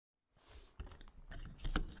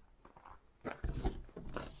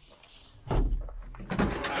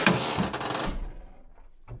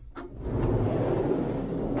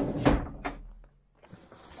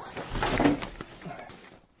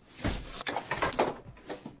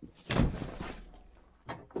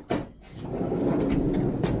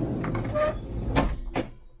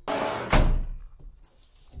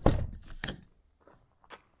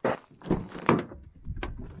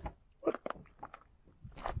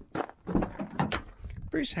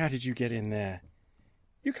Bruce, how did you get in there?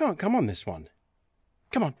 You can't come on this one.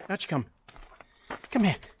 Come on, out you come. Come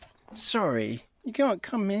here. Sorry, you can't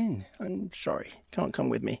come in. I'm sorry, can't come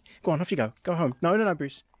with me. Go on, off you go. Go home. No, no, no,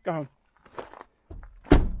 Bruce. Go home.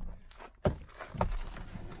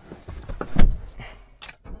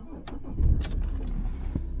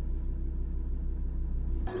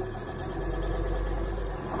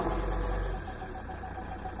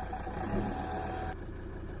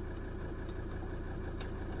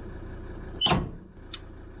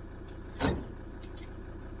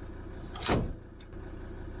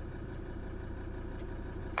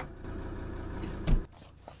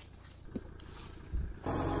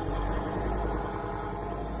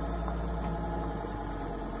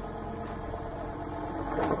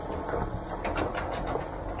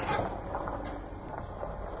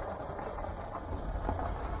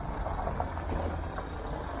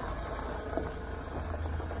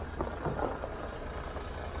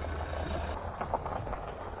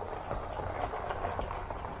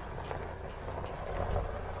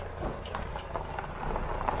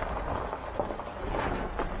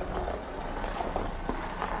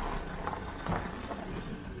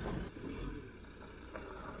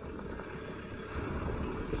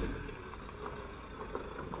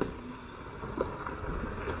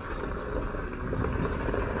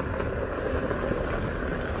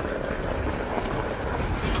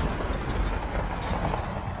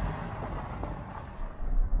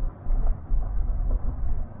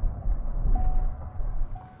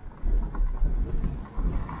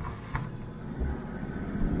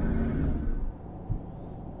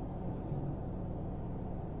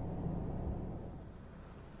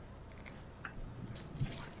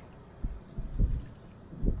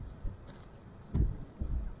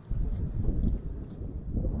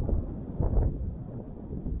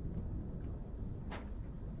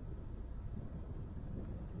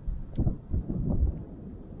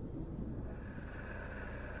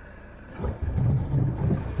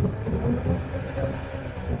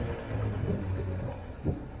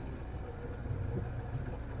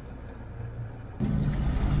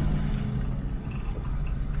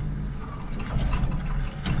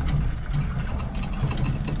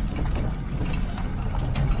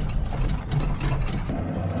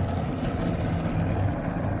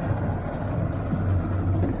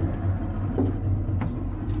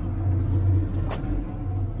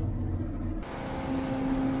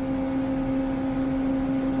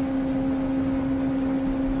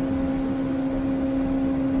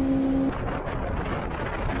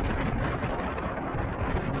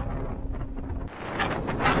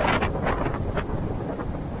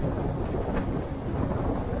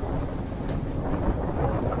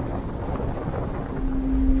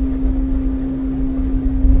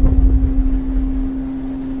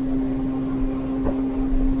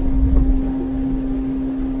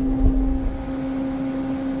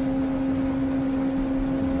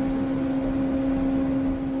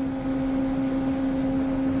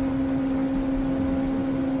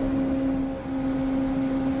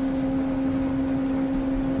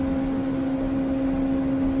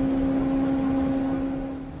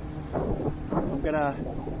 Gonna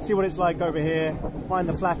see what it's like over here, find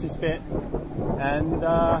the flattest bit, and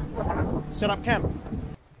set up camp.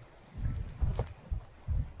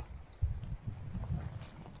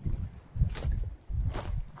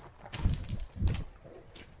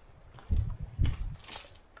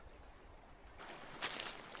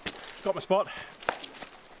 Got my spot.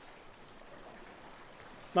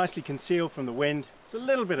 Nicely concealed from the wind. It's a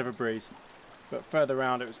little bit of a breeze, but further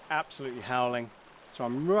around it was absolutely howling. So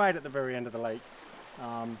I'm right at the very end of the lake.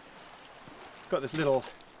 Got this little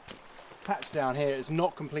patch down here. It's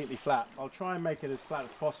not completely flat. I'll try and make it as flat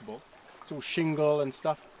as possible. It's all shingle and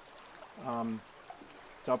stuff.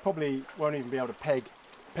 So I probably won't even be able to peg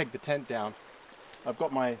the tent down. I've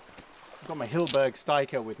got my Hillberg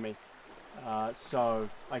Staika with me, so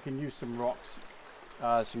I can use some rocks,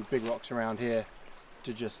 some big rocks around here,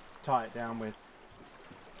 to just tie it down with.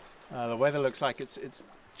 The weather looks like it's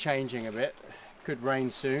changing a bit. Could rain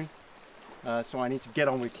soon, so I need to get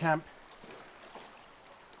on with camp.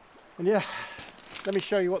 And yeah, let me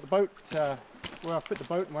show you what the boat, where I've put the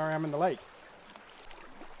boat and where I am in the lake.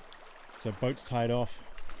 So boat's tied off.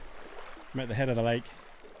 I'm at the head of the lake.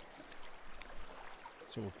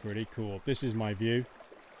 It's all pretty cool. This is my view.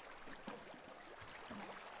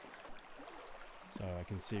 So I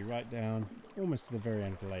can see right down, almost to the very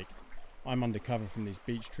end of the lake. I'm under cover from these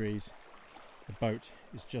beech trees. The boat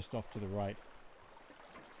is just off to the right.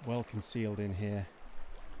 Well concealed in here.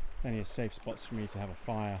 Plenty of safe spots for me to have a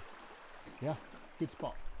fire. Yeah, good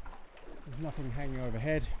spot. There's nothing hanging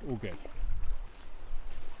overhead, all good.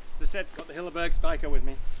 As I said, got the Hilleberg Staika with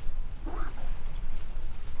me.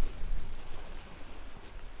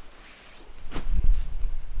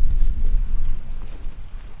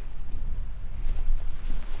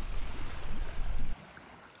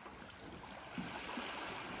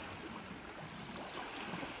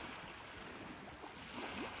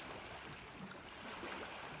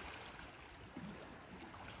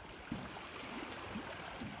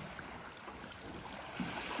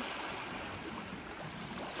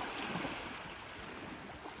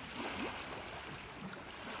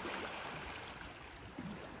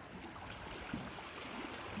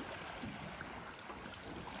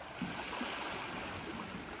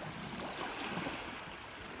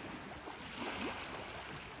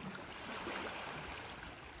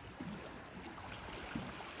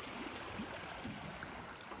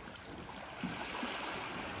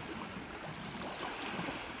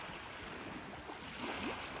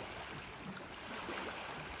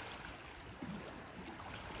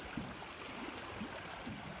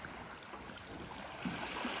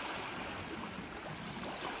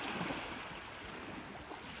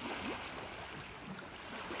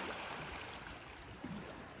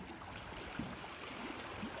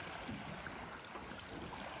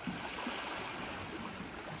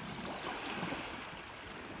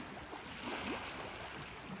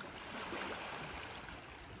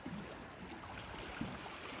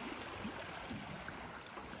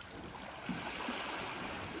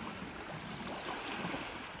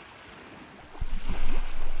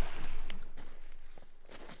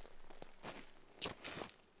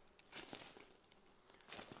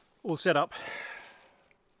 All set up.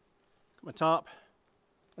 Got my tarp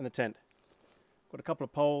and the tent. Got a couple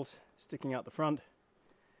of poles sticking out the front.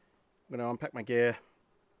 I'm going to unpack my gear,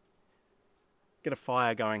 get a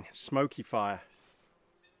fire going, smoky fire,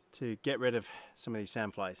 to get rid of some of these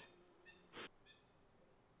sandflies.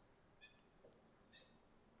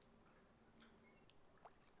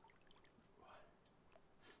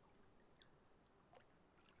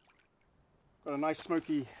 Got a nice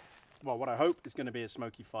smoky, well, what I hope is going to be a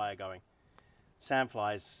smoky fire going.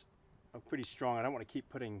 Sandflies are pretty strong. I don't want to keep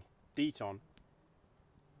putting DEET on.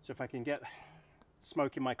 So if I can get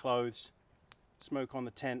smoke in my clothes, smoke on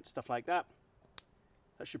the tent, stuff like that,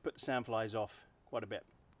 that should put the sandflies off quite a bit.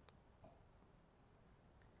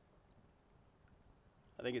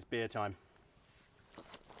 I think it's beer time.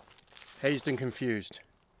 Hazed and Confused,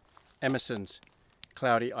 Emerson's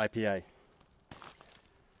Cloudy IPA.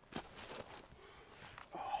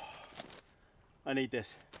 I need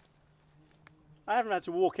this. I haven't had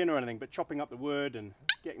to walk in or anything, but chopping up the wood and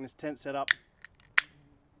getting this tent set up,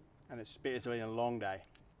 and it's been a long day.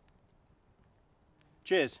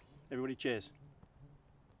 Cheers, everybody, cheers.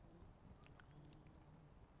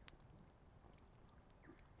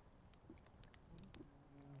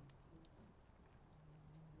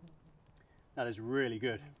 That is really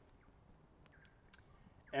good.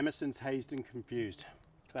 Emerson's Hazed and Confused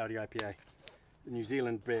Cloudy IPA, the New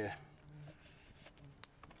Zealand beer.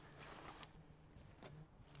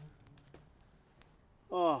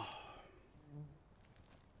 Oh,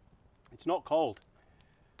 it's not cold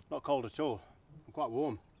at all. I'm quite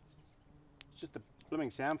warm. It's just the blooming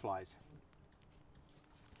sandflies.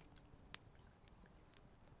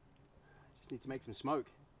 Just need to make some smoke.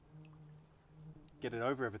 Get it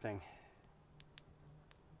over everything.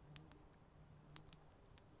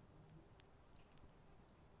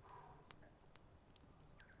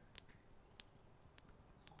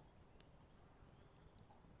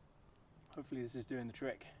 Hopefully this is doing the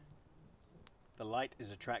trick. The light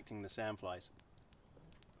is attracting the sandflies.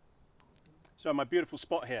 So my beautiful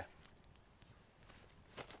spot here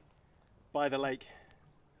by the lake.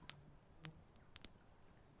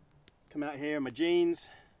 Come out here in my jeans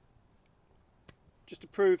just to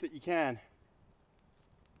prove that you can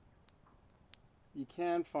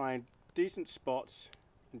find decent spots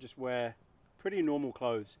and just wear pretty normal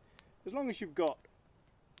clothes. As long as you've got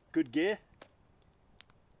good gear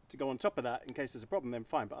to go on top of that in case there's a problem, then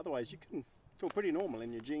fine, but otherwise you can feel pretty normal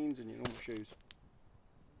in your jeans and your normal shoes.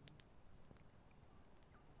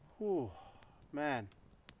 Oh man,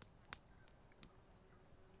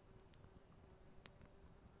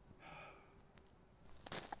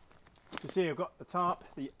 you see I've got the tarp,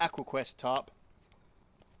 the Aquaquest tarp.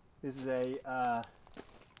 This is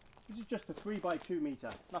just a 3x2 meter,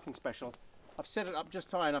 nothing special. I've set it up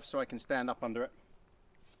just high enough so I can stand up under it.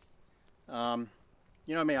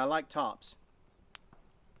 You know me, I like tarps.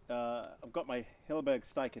 I've got my Hilleberg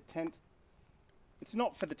Staika tent. It's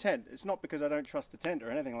not for the tent. It's not because I don't trust the tent or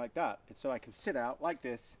anything like that. It's so I can sit out like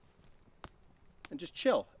this and just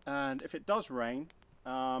chill. And if it does rain,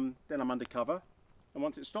 then I'm under cover. And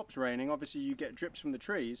once it stops raining, obviously you get drips from the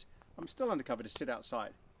trees. I'm still under cover to sit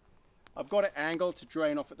outside. I've got it angled to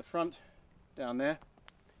drain off at the front, down there.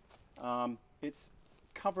 It's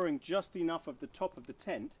covering just enough of the top of the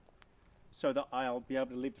tent so that I'll be able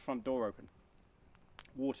to leave the front door open.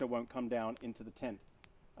 Water won't come down into the tent.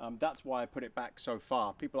 That's why I put it back so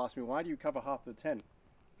far. People ask me, why do you cover half of the tent?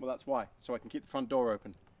 Well, that's why, so I can keep the front door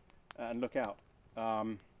open and look out.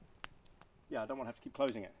 Yeah, I don't want to have to keep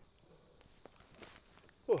closing it.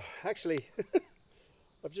 Oh, actually,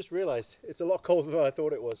 I've just realized it's a lot colder than I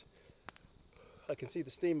thought it was. I can see the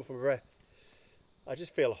steam off my breath. I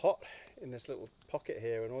just feel hot in this little pocket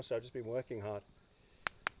here, and also I've just been working hard.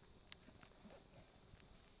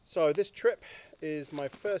 So this trip is my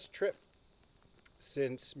first trip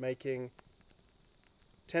since making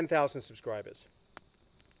 10,000 subscribers.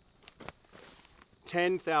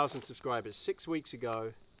 10,000 subscribers. 6 weeks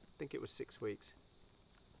ago, I think it was 6 weeks,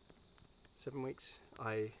 7 weeks,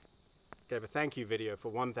 I gave a thank you video for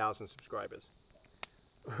 1,000 subscribers.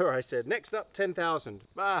 Where I said, next up 10,000.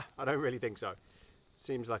 I don't really think so.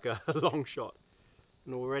 Seems like a long shot.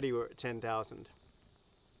 And already we're at 10,000.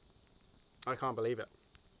 I can't believe it.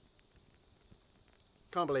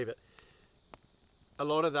 Can't believe it. A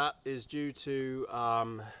lot of that is due to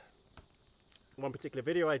one particular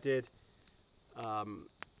video I did.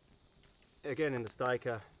 Again in the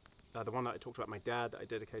Staika, the one that I talked about my dad, that I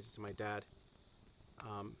dedicated to my dad.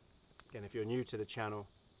 Again, if you're new to the channel,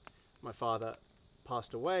 my father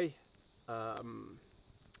passed away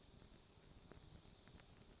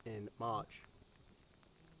in March.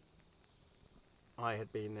 I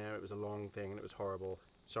had been there, it was a long thing and it was horrible.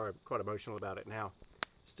 Sorry, I'm quite emotional about it now,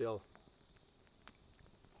 still.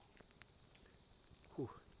 Whew.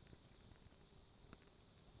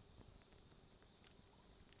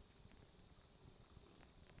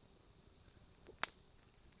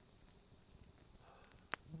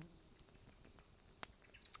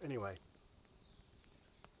 Anyway,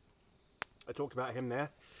 I talked about him there,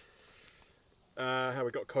 how we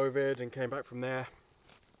got COVID and came back from there,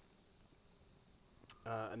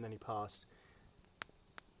 and then he passed.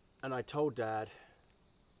 And I told Dad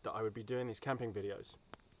that I would be doing these camping videos.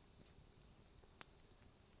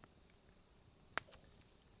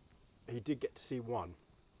 He did get to see one.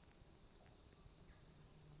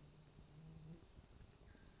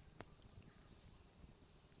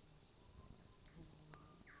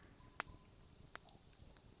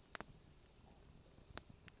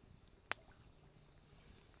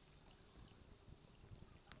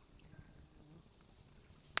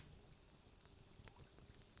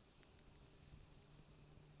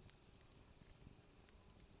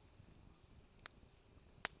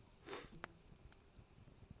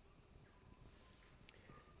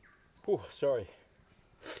 Oh, sorry.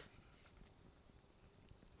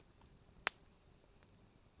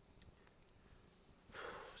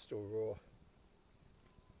 Still raw.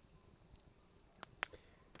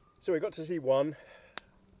 So we got to see one.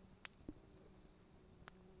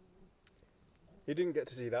 He didn't get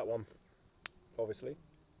to see that one, obviously.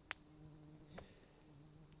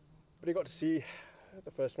 But he got to see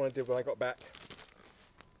the first one I did when I got back.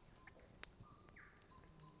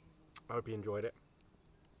 I hope he enjoyed it.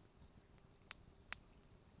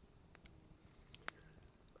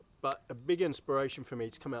 But a big inspiration for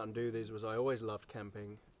me to come out and do these was I always loved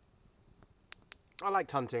camping. I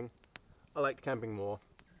liked hunting. I liked camping more.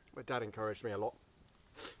 My dad encouraged me a lot.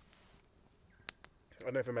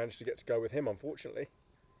 I never managed to get to go with him, unfortunately.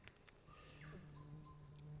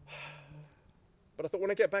 But I thought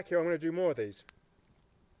when I get back here I'm going to do more of these.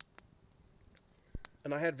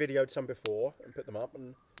 And I had videoed some before and put them up,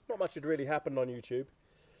 and not much had really happened on YouTube.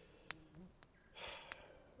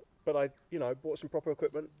 But I, bought some proper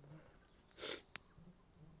equipment.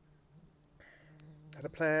 Had a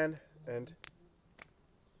plan, and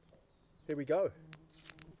here we go.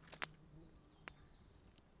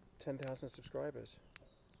 10,000 subscribers,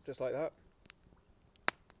 just like that.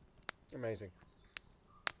 Amazing.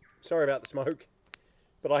 Sorry about the smoke,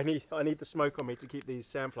 but I need the smoke on me to keep these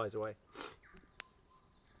sandflies away.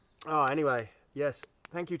 Oh, anyway, yes,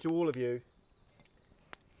 thank you to all of you.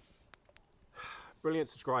 Brilliant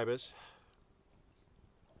subscribers.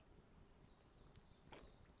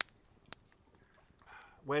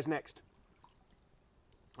 Where's next?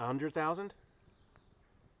 100,000?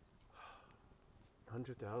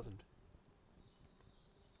 100,000.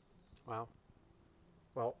 Wow.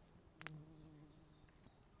 Well,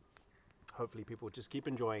 hopefully people just keep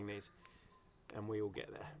enjoying these and we will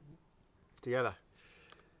get there together.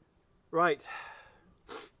 Right.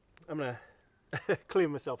 I'm going to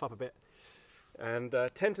clean myself up a bit and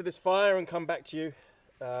tend to this fire and come back to you.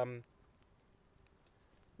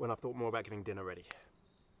 when I've thought more about getting dinner ready.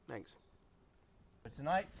 Thanks.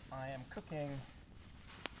 Tonight I am cooking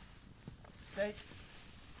steak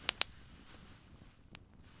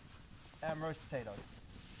and roast potatoes.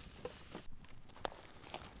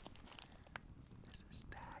 There's a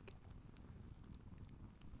stag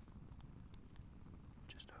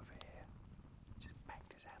just over here. Just banged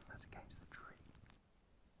his antlers against the tree.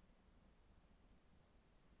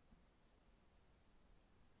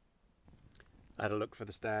 I had a look for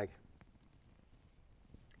the stag.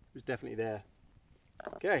 It was definitely there.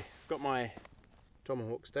 Okay, got my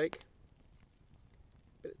tomahawk steak.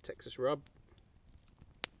 Bit of Texas rub.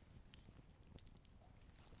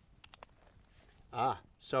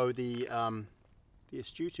 So the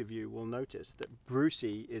astute of you will notice that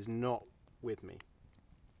Brucey is not with me.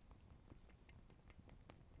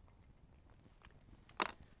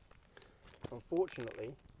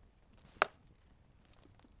 Unfortunately,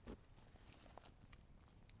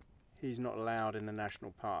 he's not allowed in the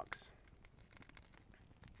national parks.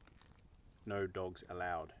 No dogs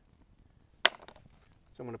allowed.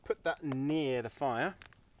 So I'm going to put that near the fire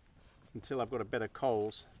until I've got a bit of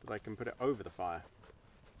coals that I can put it over the fire.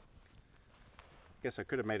 Guess I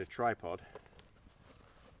could have made a tripod.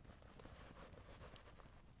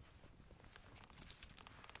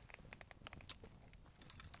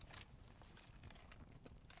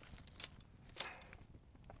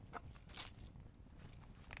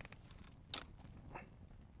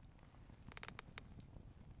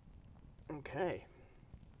 Okay.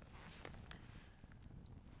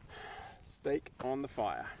 Steak on the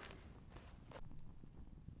fire.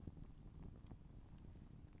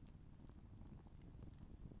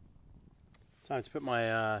 Time to put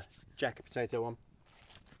my jacket potato on.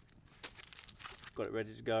 Got it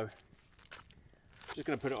ready to go. Just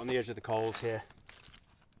going to put it on the edge of the coals here.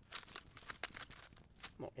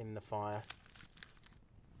 Not in the fire.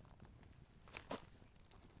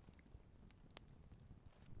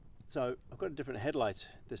 So I've got a different headlight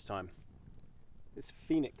this time. This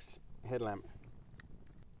Phoenix headlamp.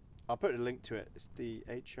 I'll put a link to it. It's the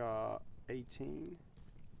HR18. And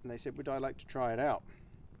they said, would I like to try it out?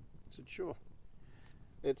 I said, sure.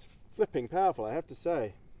 It's flipping powerful, I have to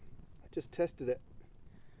say. I just tested it.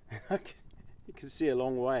 You can see a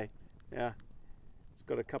long way. Yeah. It's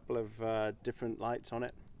got a couple of different lights on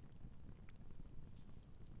it.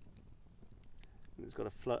 And it's got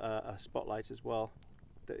a spotlight as well.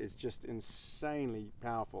 That is just insanely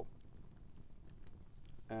powerful,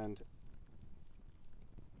 and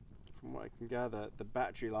from what I can gather, the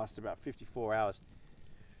battery lasts about 54 hours.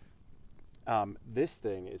 This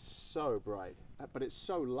thing is so bright, but it's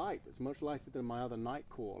so light. It's much lighter than my other night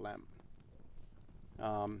core lamp,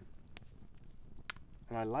 and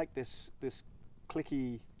I like this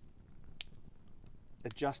clicky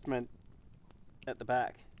adjustment at the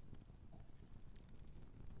back.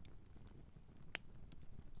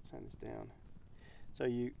 Turn this down. So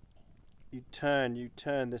you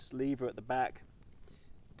turn this lever at the back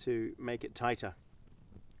to make it tighter.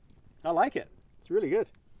 I like it. It's really good.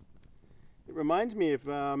 It reminds me of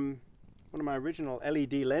one of my original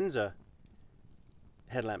LED Lenser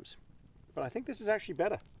headlamps, but I think this is actually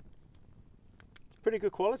better. It's pretty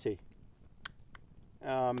good quality.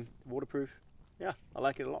 Waterproof. Yeah, I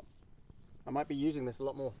like it a lot. I might be using this a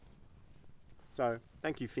lot more. So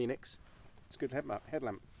thank you, Phoenix. It's a good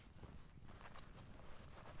headlamp.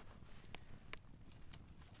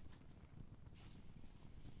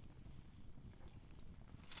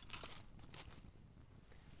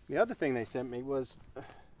 The other thing they sent me was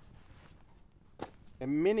a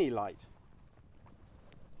mini light.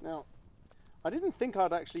 Now, I didn't think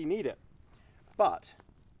I'd actually need it, but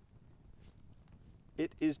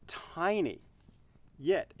it is tiny,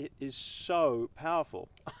 yet it is so powerful.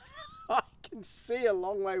 I can see a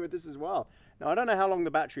long way with this as well. Now, I don't know how long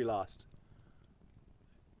the battery lasts.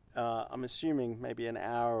 I'm assuming maybe an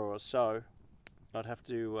hour or so. I'd have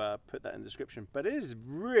to put that in the description, but it is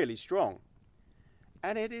really strong.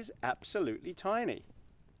 And it is absolutely tiny.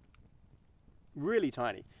 Really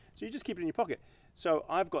tiny. So you just keep it in your pocket. So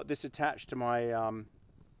I've got this attached to my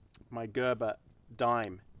my Gerber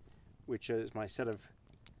dime, which is my set of,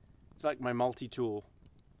 it's like my multi-tool,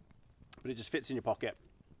 but it just fits in your pocket.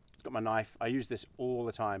 It's got my knife. I use this all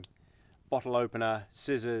the time. Bottle opener,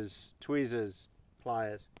 scissors, tweezers,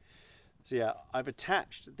 pliers. So yeah, I've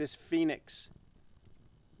attached this Phoenix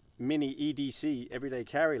mini EDC everyday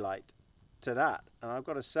carry light to that, and I've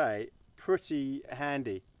got to say, pretty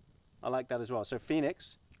handy. I like that as well. So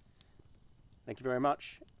Phoenix, thank you very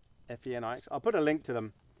much. FENIX. I'll put a link to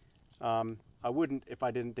them. I wouldn't if I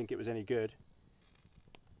didn't think it was any good.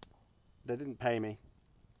 They didn't pay me,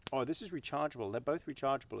 Oh, this is rechargeable. They're both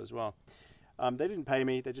rechargeable as well. They didn't pay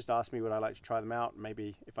me. They just asked me would I like to try them out.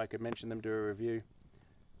 Maybe if I could mention them, do a review.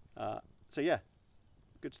 So yeah,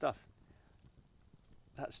 good stuff.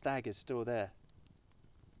 That stag is still there.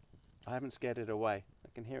 I haven't scared it away. I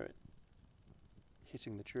can hear it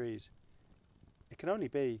hitting the trees. It can only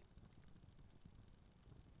be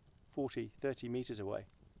 40, 30 meters away.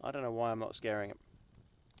 I don't know why I'm not scaring it.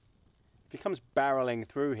 If he comes barreling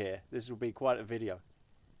through here, this will be quite a video.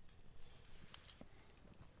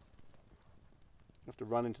 I have to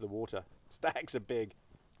run into the water. Stags are big.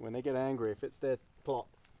 When they get angry, if it's their plot.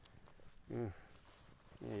 Yeah,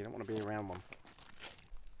 you don't want to be around one.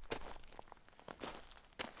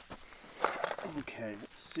 Okay,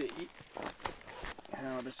 let's see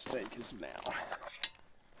how the steak is now.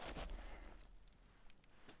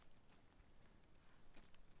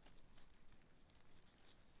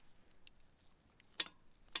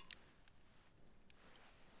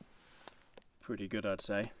 Pretty good, I'd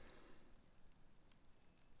say.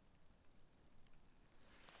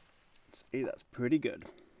 See, that's pretty good.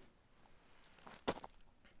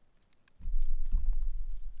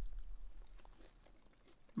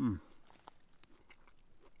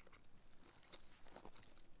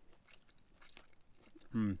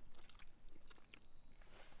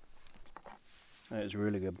 That is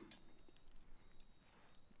really good.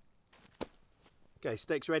 Okay,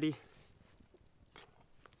 steak's ready.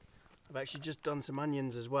 I've actually just done some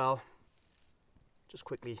onions as well. Just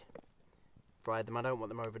quickly fried them. I don't want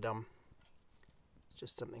them overdone. It's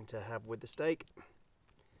just something to have with the steak.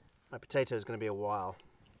 My potato is going to be a while,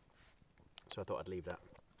 so I thought I'd leave that.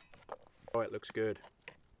 Oh, it looks good.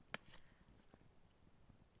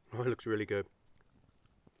 Oh, it looks really good.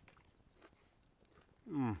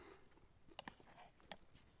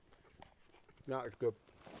 That is good.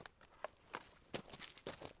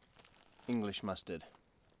 English mustard.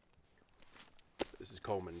 This is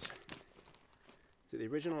Coleman's. Is it the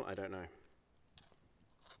original? I don't know.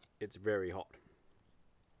 It's very hot.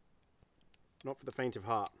 Not for the faint of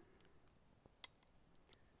heart.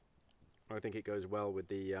 I think it goes well with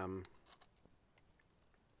the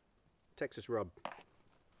Texas rub.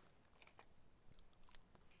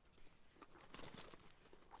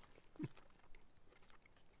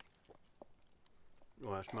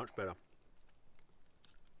 Oh, that's much better.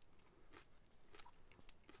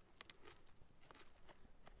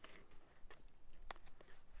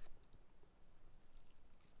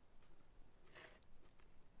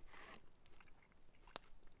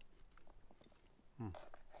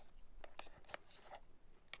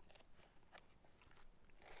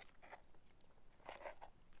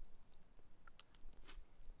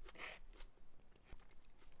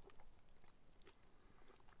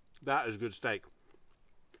 That is good steak.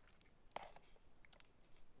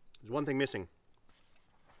 There's one thing missing.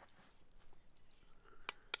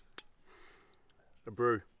 A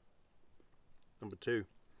brew. Number 2.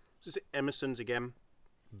 This is Emerson's again.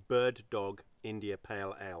 Bird Dog India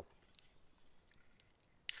Pale Ale.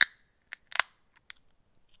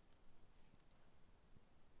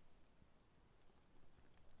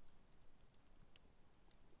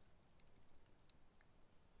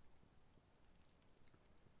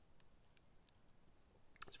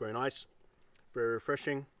 It's very nice, very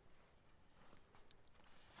refreshing.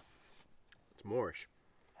 It's Moorish.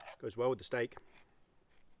 Goes well with the steak.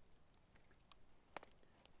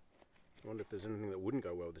 I wonder if there's anything that wouldn't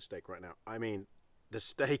go well with the steak right now. I mean, the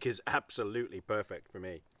steak is absolutely perfect for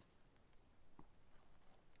me.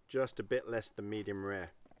 Just a bit less than medium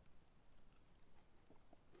rare.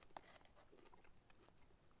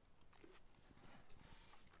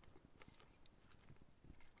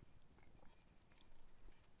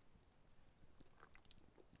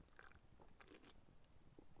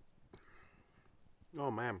 Oh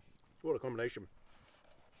man, what a combination.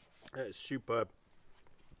 That is superb.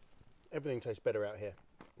 Everything tastes better out here.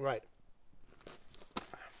 Right.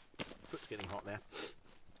 Foot's getting hot there.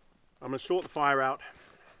 I'm going to sort the fire out.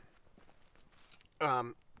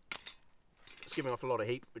 It's giving off a lot of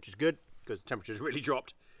heat, which is good because the temperature's really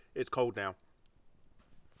dropped. It's cold now.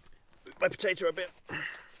 My potato a bit,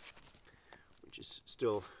 which is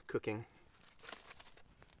still cooking.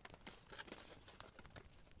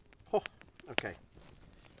 Oh, okay.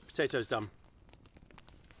 Potato's done.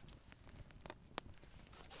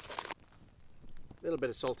 A little bit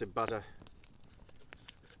of salted butter.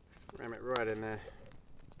 Ram it right in there.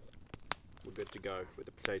 We're good to go with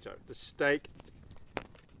the potato. The steak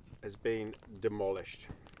has been demolished.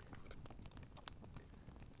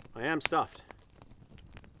 I am stuffed,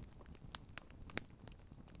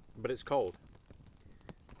 but it's cold.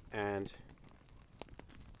 And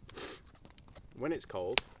when it's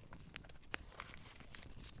cold,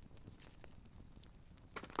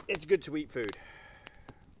 It's good to eat food.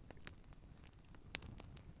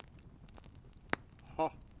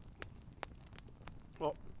 Oh.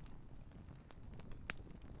 Well.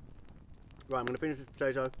 Right, I'm going to finish this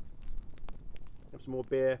potato. Have some more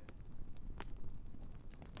beer.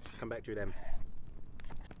 Come back to you then.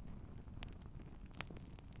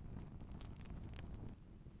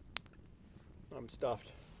 I'm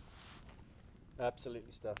stuffed.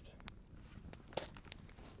 Absolutely stuffed.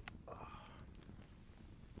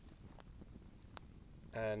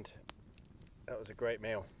 And that was a great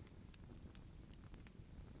meal.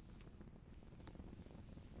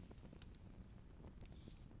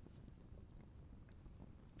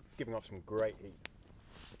 It's giving off some great heat.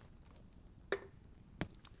 That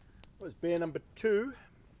was beer number 2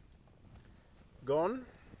 gone.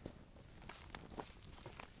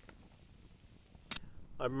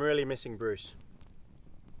 I'm really missing Bruce.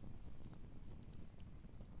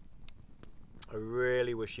 I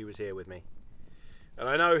really wish he was here with me. And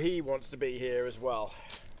I know he wants to be here as well.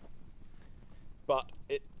 But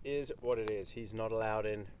it is what it is. He's not allowed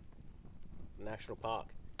in the national park.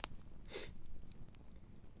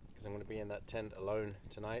 Because I'm going to be in that tent alone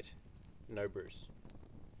tonight. No Bruce.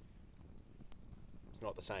 It's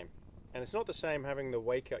not the same. And it's not the same having the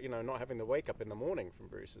wake up, you know, not having the wake up in the morning from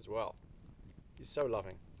Bruce as well. He's so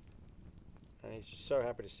loving. And he's just so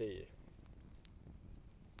happy to see you.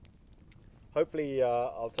 Hopefully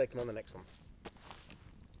I'll take him on the next one.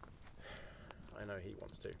 I know he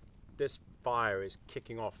wants to. This fire is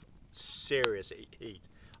kicking off serious heat.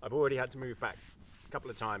 I've already had to move back a couple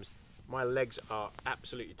of times. My legs are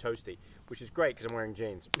absolutely toasty, which is great because I'm wearing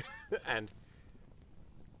jeans. And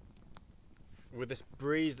with this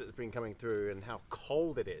breeze that's been coming through and how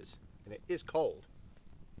cold it is, and it is cold.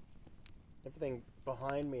 Everything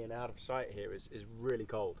behind me and out of sight here is really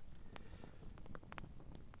cold.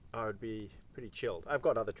 I would be pretty chilled. I've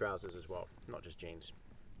got other trousers as well, not just jeans.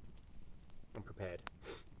 I'm prepared.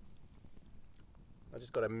 I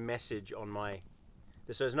just got a message on my...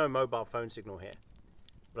 So there's no mobile phone signal here,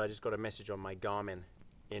 but I just got a message on my Garmin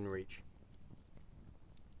InReach.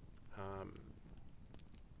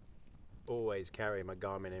 Always carry my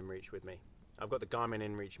Garmin InReach with me. I've got the Garmin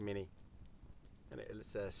InReach Mini, and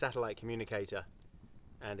it's a satellite communicator,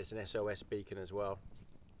 and it's an SOS beacon as well.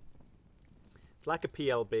 It's like a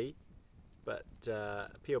PLB, but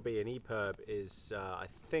PLB and EPIRB is, I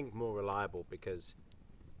think, more reliable because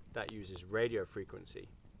that uses radio frequency,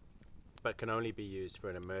 but can only be used for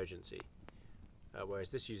an emergency. Whereas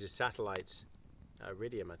this uses satellites,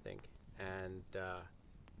 Iridium, I think, and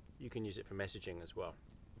you can use it for messaging as well.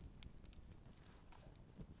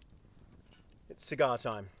 It's cigar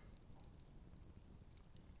time.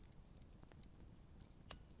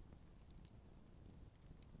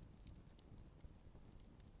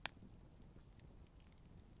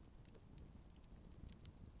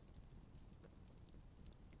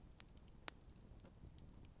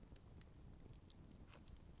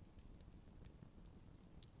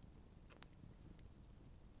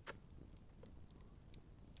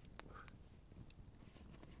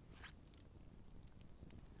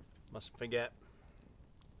 Mustn't forget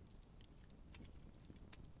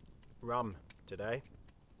rum today.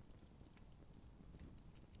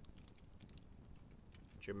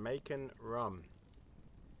 Jamaican rum.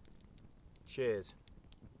 Cheers.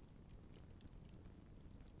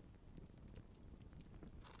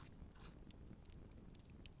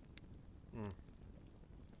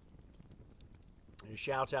 And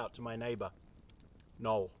shout out to my neighbour,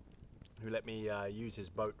 Noel, who let me use his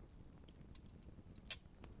boat.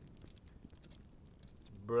 It's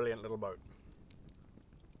a brilliant little boat.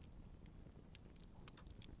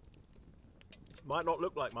 Might not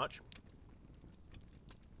look like much,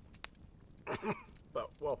 but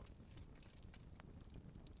whoa.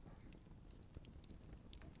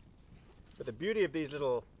 But the beauty of these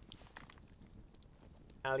little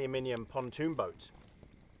aluminium pontoon boats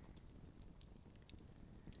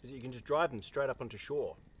is that you can just drive them straight up onto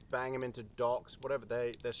shore, bang them into docks, whatever.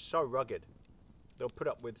 They're so rugged. They'll put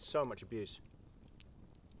up with so much abuse.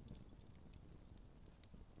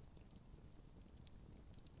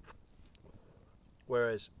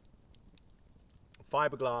 Whereas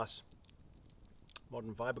fiberglass,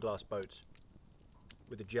 modern fiberglass boats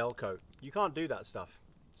with a gel coat, you can't do that stuff.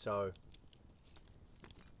 So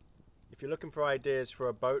if you're looking for ideas for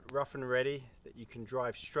a boat rough and ready that you can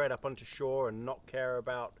drive straight up onto shore and not care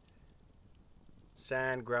about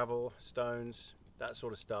sand, gravel, stones, that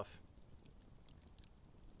sort of stuff,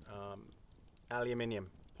 aluminium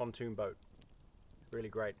pontoon boat, really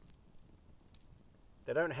great.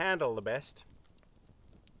 They don't handle the best,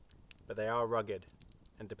 but they are rugged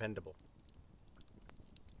and dependable.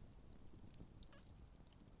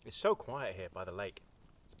 It's so quiet here by the lake.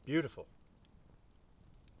 It's beautiful.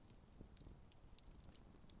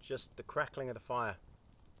 Just the crackling of the fire.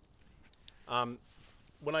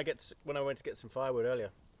 When I went to get some firewood earlier,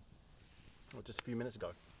 or just a few minutes ago,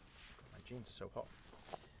 God, my jeans are so hot.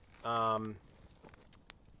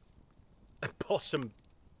 A possum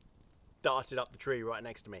darted up the tree right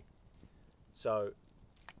next to me. So,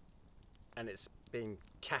 and it's been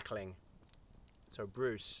cackling. So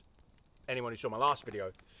Bruce, anyone who saw my last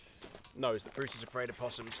video, knows that Bruce is afraid of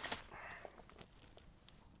possums.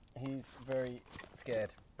 He's very scared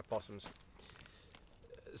of possums.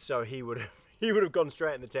 So he would have gone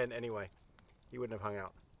straight in the tent anyway. He wouldn't have hung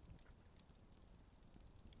out.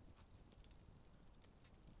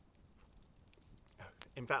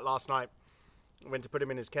 In fact, last night I went to put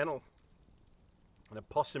him in his kennel and a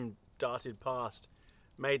possum darted past,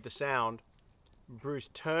 made the sound. Bruce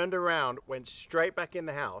turned around, went straight back in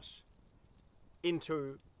the house,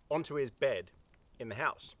 onto his bed in the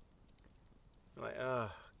house. I'm like, oh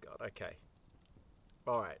God, okay.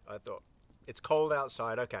 Alright, I thought, it's cold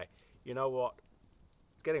outside, okay. You know what?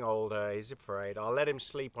 Getting older, he's afraid. I'll let him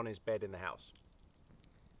sleep on his bed in the house.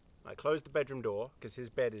 I closed the bedroom door, because his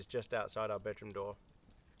bed is just outside our bedroom door.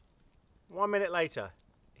 1 minute later,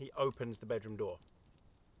 he opens the bedroom door.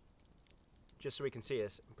 Just so he can see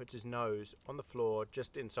us, and puts his nose on the floor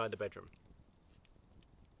just inside the bedroom.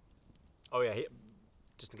 Oh yeah,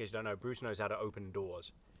 just in case you don't know, Bruce knows how to open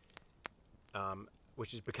doors.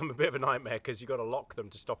 Which has become a bit of a nightmare because you've got to lock them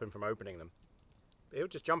to stop him from opening them. But he'll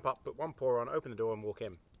just jump up, put one paw on, open the door and walk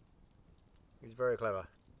in. He's very clever.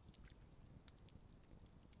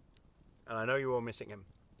 And I know you're all missing him.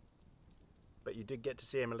 But you did get to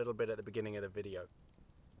see him a little bit at the beginning of the video.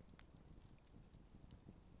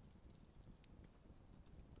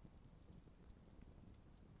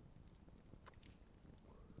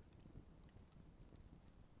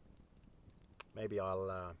 Maybe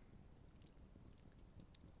I'll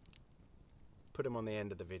put him on the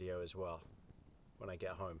end of the video as well when I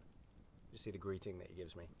get home. You see the greeting that he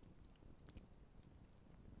gives me.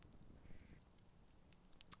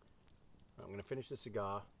 I'm going to finish the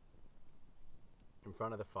cigar in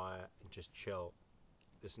front of the fire and just chill.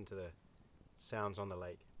 Listen to the sounds on the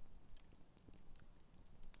lake.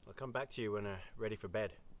 I'll come back to you when ready for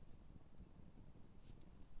bed.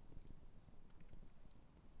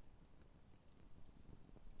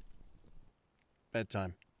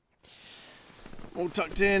 Bedtime. All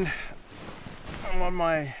tucked in. I'm on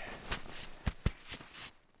my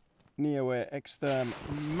Neowear X-Therm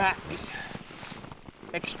Max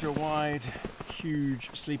extra wide huge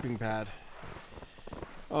sleeping pad.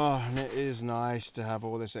 Oh, and it is nice to have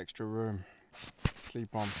all this extra room to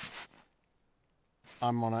sleep on.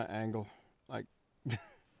 I'm on an angle, like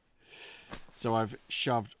so I've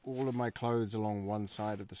shoved all of my clothes along one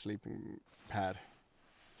side of the sleeping pad.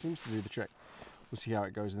 It seems to do the trick. We'll see how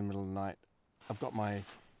it goes in the middle of the night. I've got my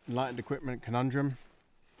enlightened equipment conundrum.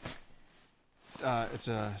 It's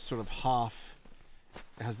a sort of half.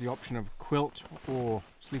 It has the option of quilt or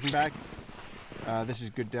sleeping bag. This is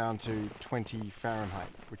good down to 20 Fahrenheit,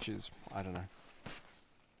 which is, I don't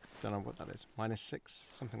know what that is, -6,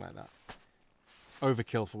 something like that.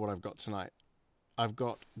 Overkill for what I've got tonight. I've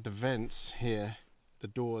got the vents here, the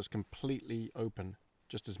doors completely open,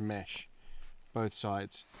 just as mesh, both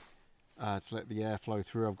sides, to let the air flow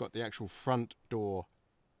through. I've got the actual front door,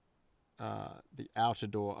 the outer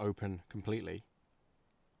door open completely,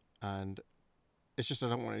 and it's just I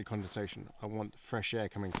don't want any condensation. I want fresh air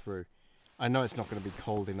coming through. I know it's not going to be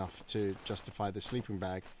cold enough to justify the sleeping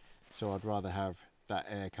bag, so I'd rather have that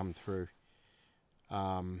air come through.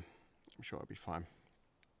 I'm sure I'll be fine.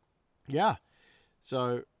 Yeah,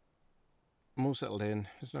 so I'm all settled in.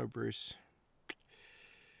 There's no Bruce.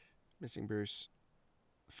 Missing Bruce.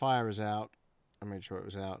 Fire is out. I made sure it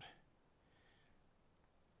was out.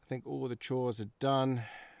 I think all the chores are done.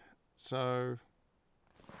 So,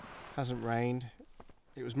 hasn't rained.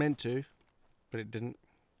 It was meant to, but it didn't.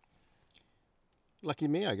 Lucky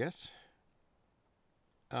me, I guess.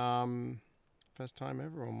 First time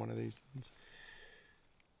ever on one of these ones.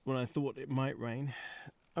 When I thought it might rain.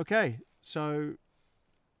 Okay, so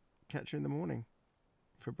catch you in the morning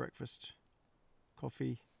for breakfast,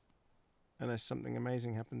 coffee, unless something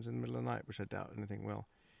amazing happens in the middle of the night, which I doubt anything will.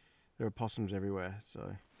 There are possums everywhere,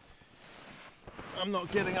 so I'm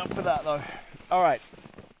not getting up for that though. All right,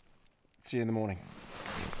 see you in the morning.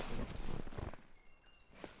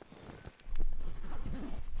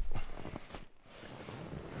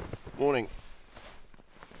 Morning.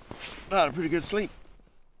 I had a pretty good sleep.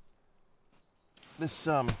 This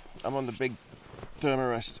I'm on the big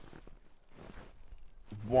Thermarest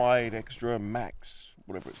wide extra max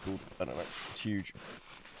whatever it's called. I don't know. It's huge.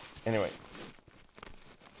 Anyway,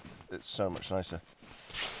 it's so much nicer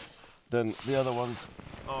than the other ones.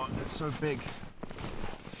 Oh, it's so big.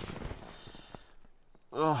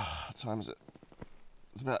 Oh, what time is it?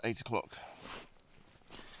 It's about 8 o'clock.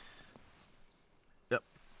 Yep,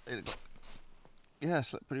 8 o'clock. Yeah, I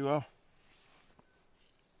slept pretty well.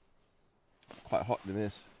 Quite hot in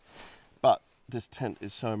this. But this tent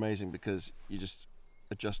is so amazing because you just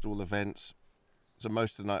adjust all the vents. So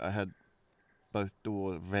most of the night I had both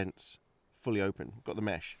door vents fully open. Got the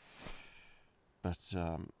mesh. But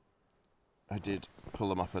I did pull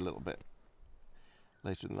them up a little bit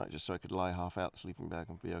later in the night just so I could lie half out the sleeping bag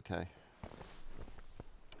and be okay.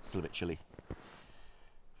 Still a bit chilly.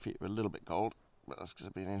 Feet were a little bit cold, but that's because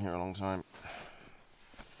I've been in here a long time.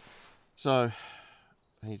 So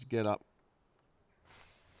I need to get up,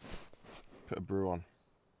 put a brew on.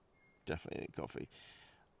 Definitely need coffee.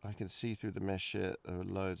 I can see through the mesh here. There are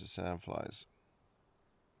loads of sandflies.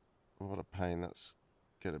 What a pain that's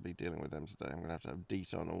going to be dealing with them today. I'm going to have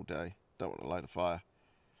DEET on all day. Don't want to light a fire.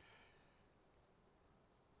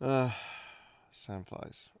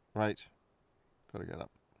 Sandflies. Right. Got to get up.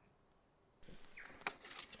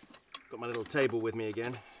 Got my little table with me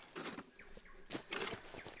again.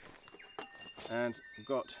 And I've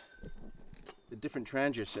got a different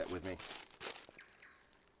Trangia set with me.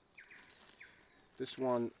 This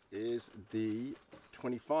one is the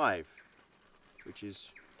 25, which is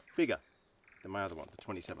bigger than my other one, the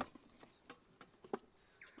 27. I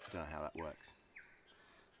don't know how that works.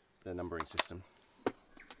 The numbering system.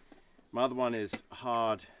 My other one is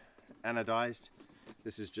hard anodized.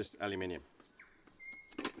 This is just aluminium.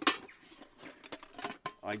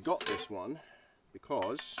 I got this one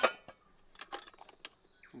because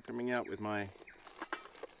I'm coming out with my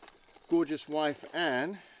gorgeous wife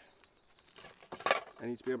Anne. I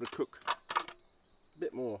need to be able to cook a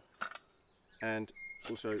bit more, and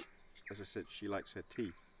also, as I said, she likes her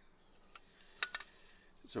tea,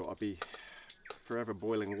 so I'll be forever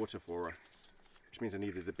boiling water for her, which means I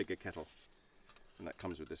needed a bigger kettle, and that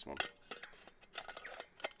comes with this one.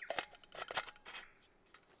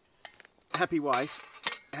 Happy wife,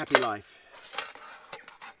 happy life.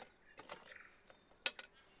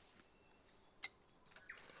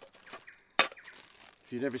 If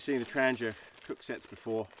you've never seen the Trangia cook sets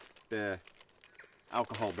before, they're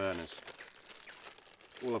alcohol burners.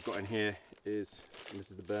 All I've got in here is, and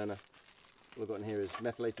this is the burner, all I've got in here is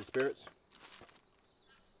methylated spirits.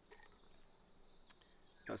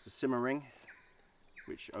 That's the simmer ring,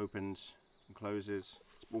 which opens and closes.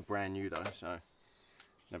 It's all brand new though, so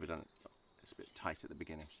never done it. It's a bit tight at the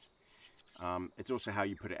beginning. It's also how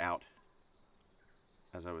you put it out,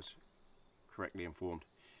 as I was correctly informed.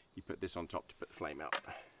 You put this on top to put the flame out.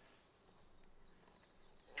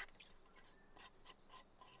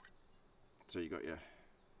 So you got your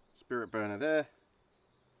spirit burner there.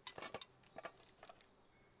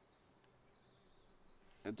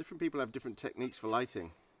 And different people have different techniques for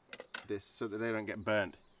lighting this so that they don't get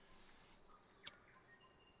burnt.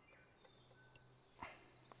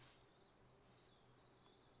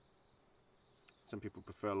 Some people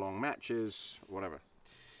prefer long matches, or whatever.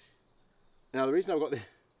 Now the reason I've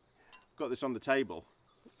got this on the table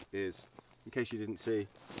is, in case you didn't see,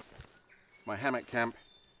 my hammock camp.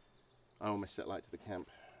 I almost set light to the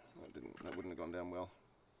camp. That wouldn't have gone down well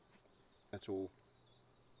at all.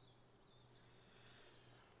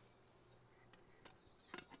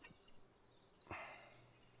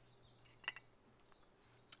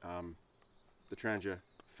 The Trangia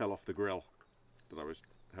fell off the grill that I was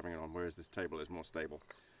having it on, whereas this table is more stable.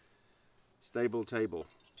 Stable table.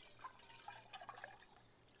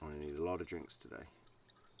 I'm going to need a lot of drinks today,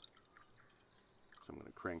 so I'm going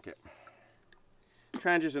to crank it.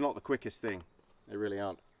 Trangias are not the quickest thing, they really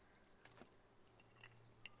aren't.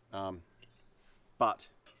 But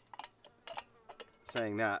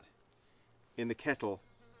saying that, in the kettle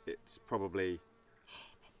it's probably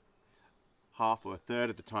half or a third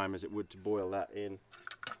of the time as it would to boil that in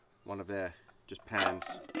one of their just pans.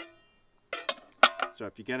 So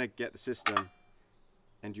if you're going to get the system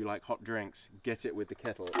and you like hot drinks, get it with the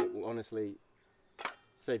kettle. It will honestly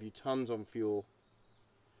save you tons on fuel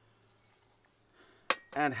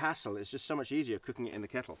and hassle. It's just so much easier cooking it in the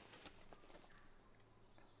kettle.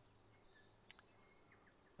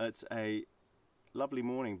 It's a lovely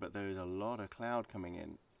morning, but there is a lot of cloud coming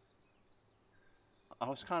in. I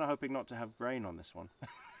was kind of hoping not to have rain on this one.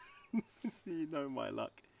 You know my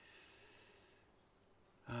luck.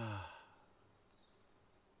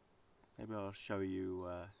 Maybe I'll show you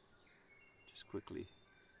just quickly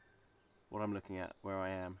what I'm looking at, where I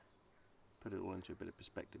am, put it all into a bit of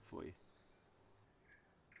perspective for you.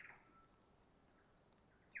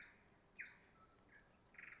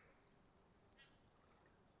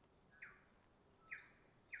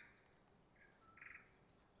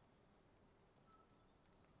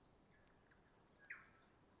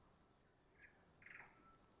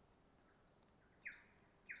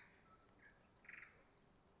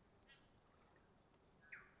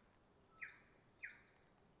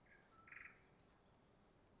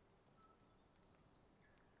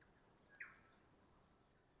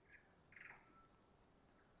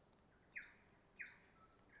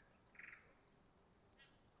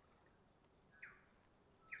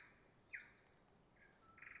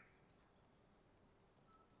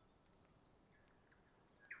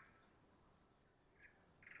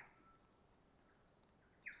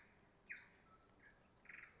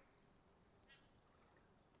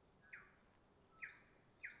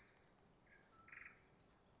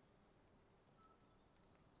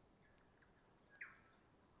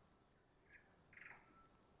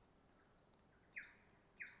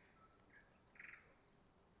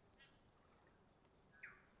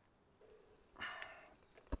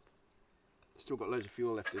 Still got loads of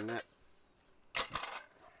fuel left in that.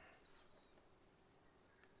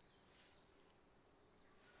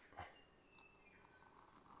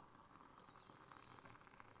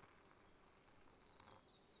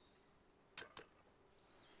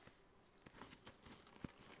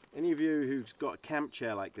 Any of you who's got a camp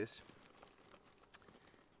chair like this,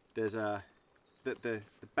 there's the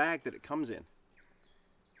bag that it comes in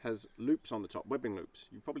has loops on the top, webbing loops.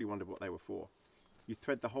 You probably wondered what they were for. You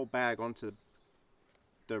thread the whole bag onto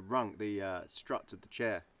the struts of the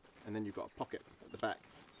chair, and then you've got a pocket at the back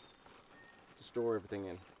to store everything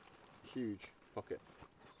in. Huge pocket.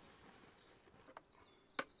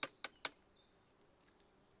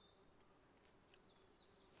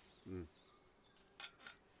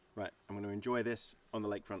 Right, I'm going to enjoy this on the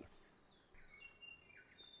lakefront.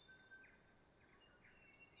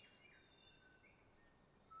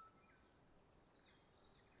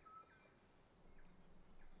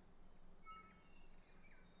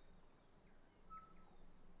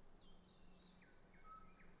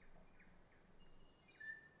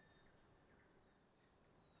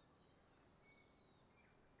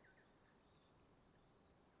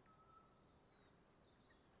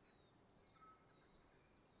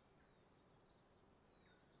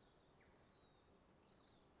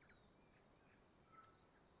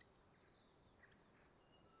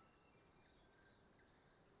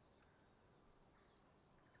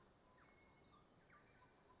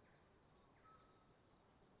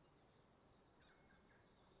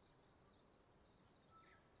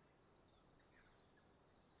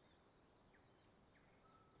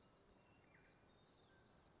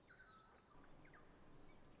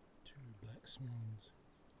 Two black swans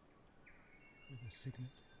with a cygnet,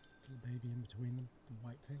 little baby in between them, the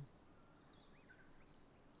white thing.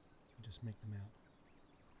 You can just make them out.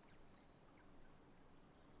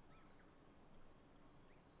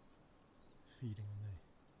 Feeding on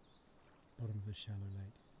the bottom of the shallow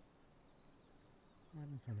lake, right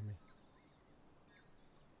in front of me.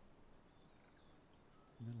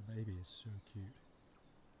 The little baby is so cute.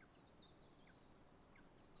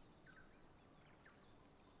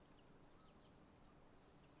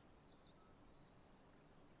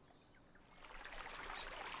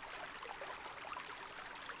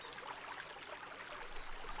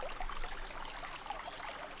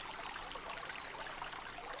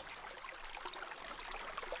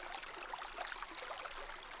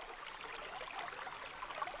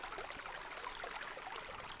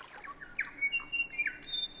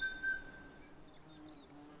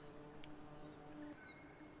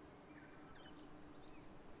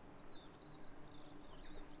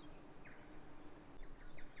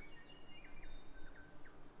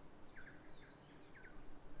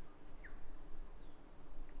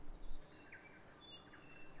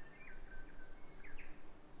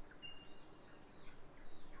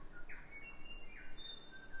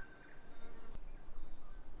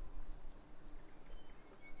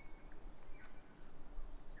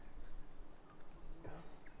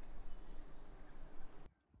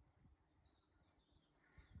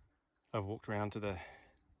 I've walked around to the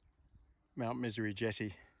Mount Misery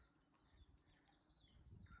jetty.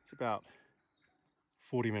 It's about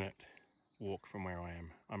 40-minute walk from where I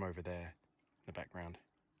am. I'm over there in the background.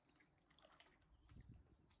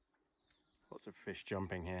 Lots of fish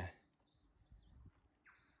jumping here.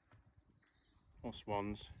 More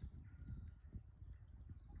swans.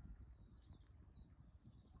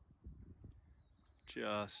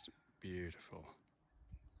 Just beautiful.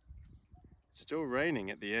 It's still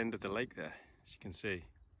raining at the end of the lake there, as you can see.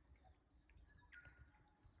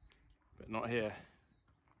 But not here.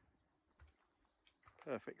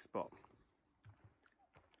 Perfect spot.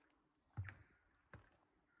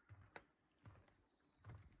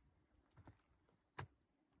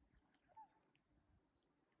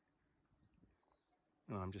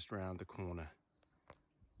 And I'm just round the corner.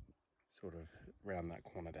 Sort of round that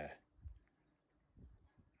corner there.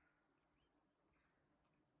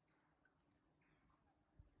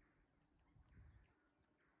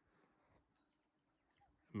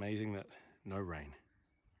 Amazing that no rain.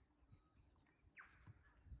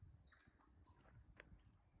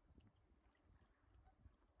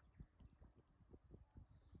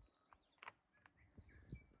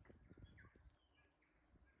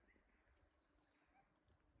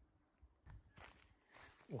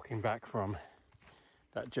 Walking back from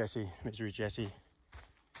that jetty, Misery jetty.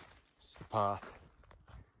 This is the path.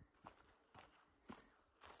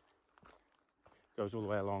 Goes all the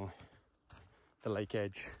way along the lake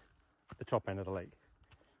edge, the top end of the lake.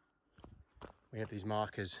 We have these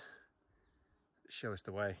markers that show us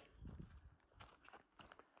the way.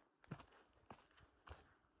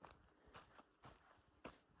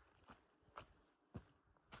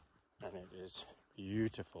 and it is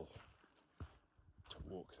beautiful to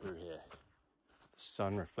walk through here. The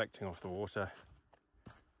sun reflecting off the water.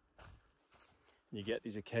 You get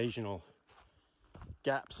these occasional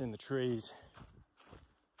gaps in the trees.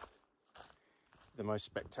 The most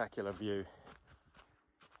spectacular view.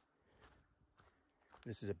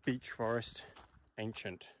 This is a beech forest,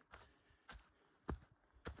 ancient.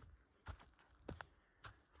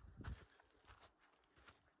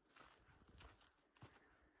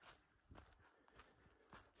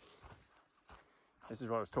 This is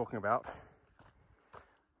what I was talking about.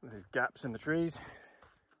 There's gaps in the trees.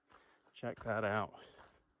 Check that out.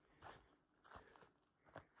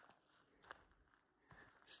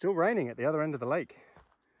 Still raining at the other end of the lake.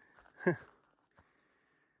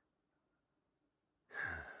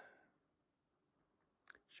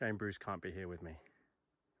 Shame Bruce can't be here with me.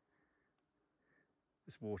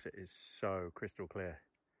 This water is so crystal clear.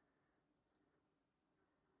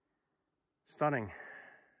 Stunning.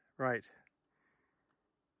 Right.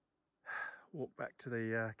 Walk back to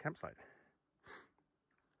the campsite.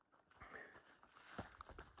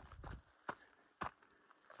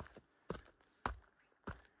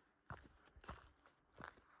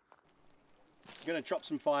 I'm going to chop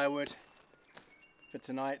some firewood for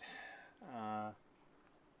tonight,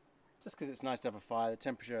 just because it's nice to have a fire. The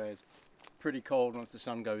temperature is pretty cold once the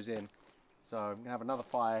sun goes in, so I'm going to have another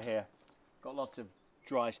fire here. Got lots of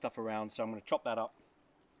dry stuff around, so I'm going to chop that up,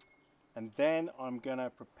 and then I'm going to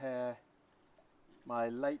prepare my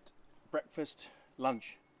late breakfast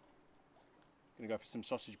lunch. I'm going to go for some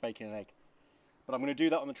sausage, bacon and egg, but I'm going to do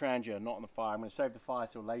that on the Trangia, not on the fire. I'm going to save the fire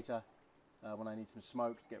till later, when I need some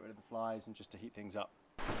smoke to get rid of the flies and just to heat things up.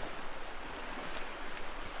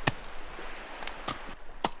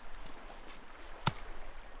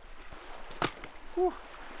 Whew.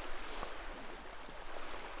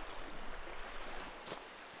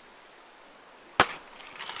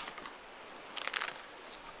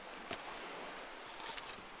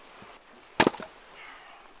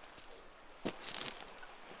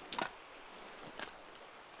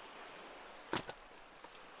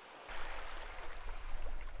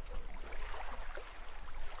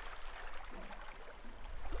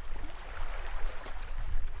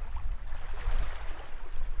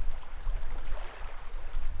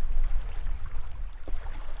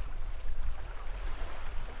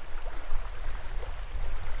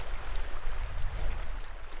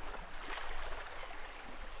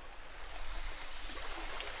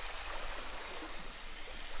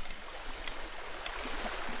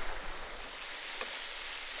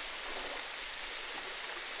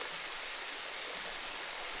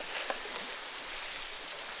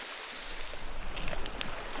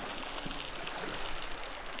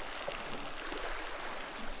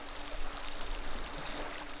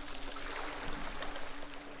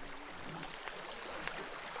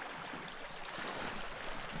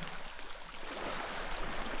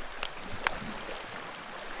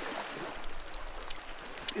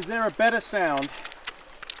 Is there a better sound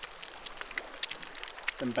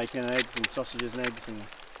than bacon and eggs and sausages and eggs and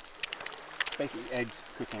basically eggs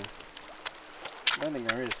cooking? I don't think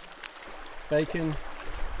there is. Bacon,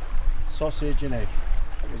 sausage and egg.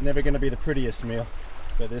 It was never going to be the prettiest meal,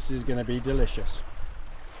 but this is going to be delicious.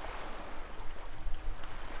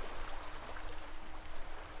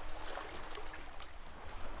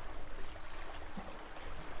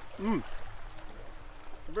 Mmm.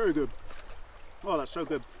 Very good. Oh, that's so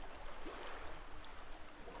good.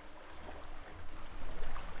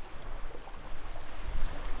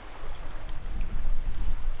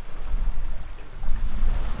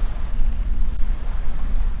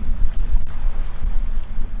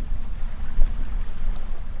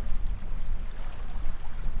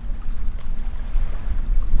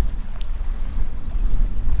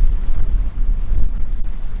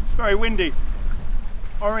 It's very windy.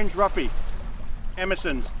 Orange Ruffy,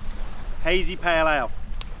 Emerson's Hazy Pale Ale.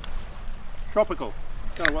 Tropical.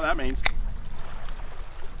 Don't know what that means.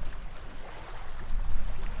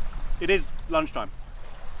 It is lunchtime.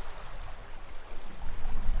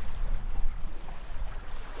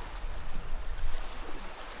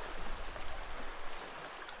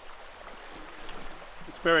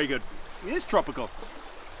 It's very good. It is tropical.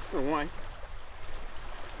 I don't know why.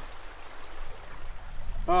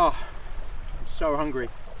 Oh, I'm so hungry.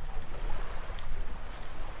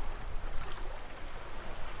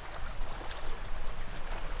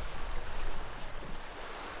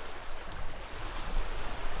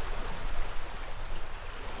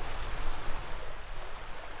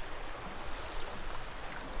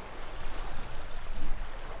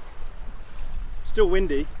 Still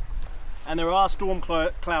windy, and there are storm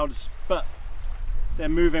clouds, but they're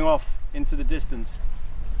moving off into the distance.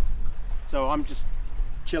 So I'm just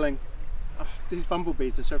chilling. Oh, these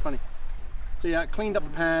bumblebees are so funny. So yeah, cleaned up the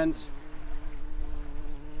pans.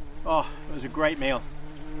 Oh, it was a great meal.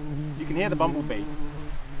 You can hear the bumblebee.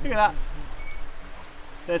 Look at that.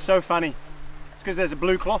 They're so funny. It's because there's a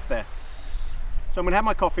blue cloth there. So I'm gonna have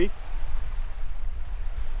my coffee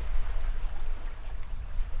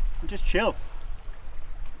and just chill.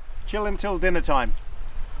 Chill until dinner time.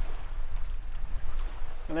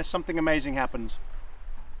 Unless something amazing happens.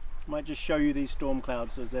 I might just show you these storm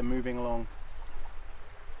clouds as they're moving along.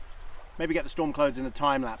 Maybe get the storm clouds in a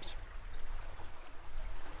time lapse.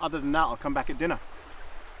 Other than that, I'll come back at dinner.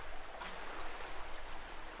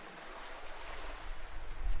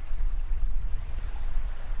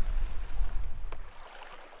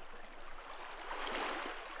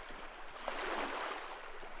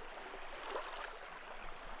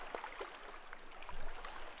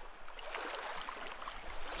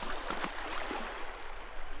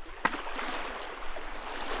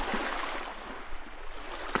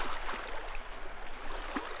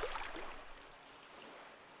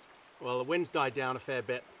 Well, the wind's died down a fair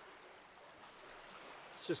bit.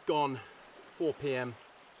 It's just gone 4 p.m.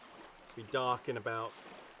 It'll be dark in about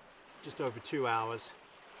just over 2 hours.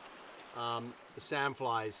 The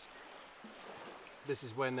sandflies, this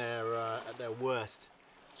is when they're at their worst.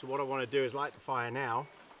 So what I want to do is light the fire now.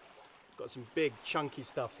 Got some big chunky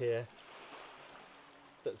stuff here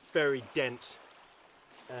that's very dense,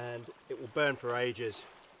 and it will burn for ages,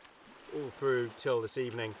 all through till this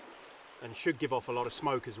evening. And should give off a lot of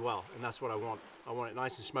smoke as well, and that's what I want. I want it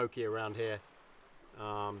nice and smoky around here,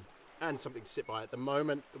 and something to sit by. At the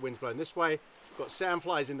moment, the wind's blowing this way. I've got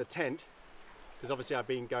sandflies in the tent, because obviously I've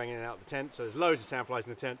been going in and out of the tent, so there's loads of sandflies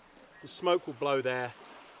in the tent. The smoke will blow there,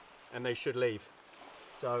 and they should leave.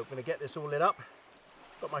 So I'm gonna get this all lit up.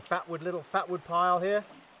 Got my little fatwood pile here.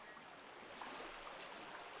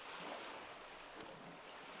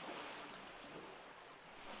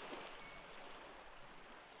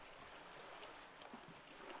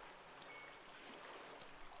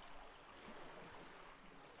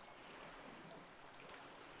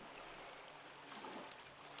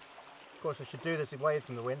 Of course, I should do this away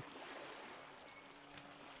from the wind.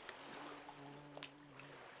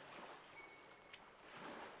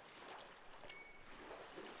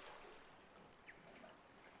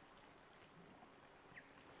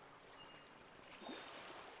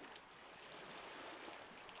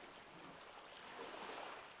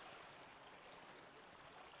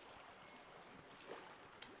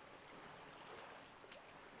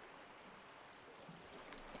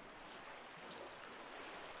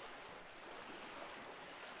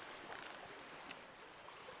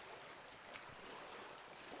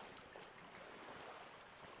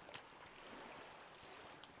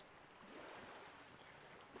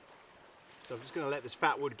 So I'm just going to let this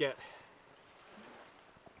fatwood get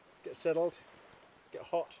settled, get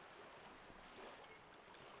hot.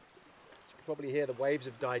 You can probably hear the waves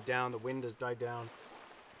have died down, the wind has died down,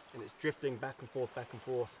 and it's drifting back and forth, back and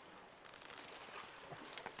forth.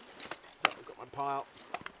 So I've got my pile.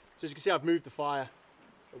 So as you can see, I've moved the fire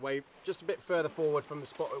away just a bit further forward from the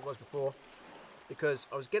spot it was before, because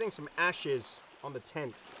I was getting some ashes on the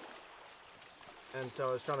tent, and so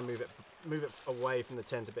I was trying to move it away from the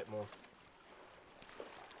tent a bit more.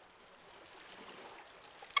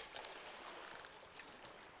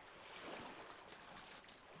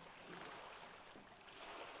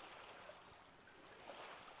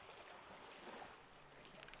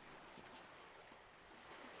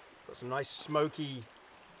 Got some nice smoky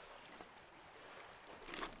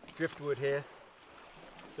driftwood here.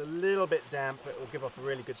 It's a little bit damp, but it will give off a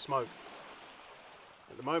really good smoke.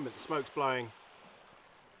 At the moment, the smoke's blowing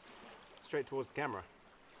straight towards the camera.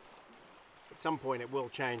 At some point, it will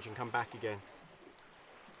change and come back again.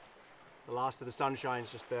 The last of the sunshine's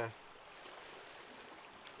just there.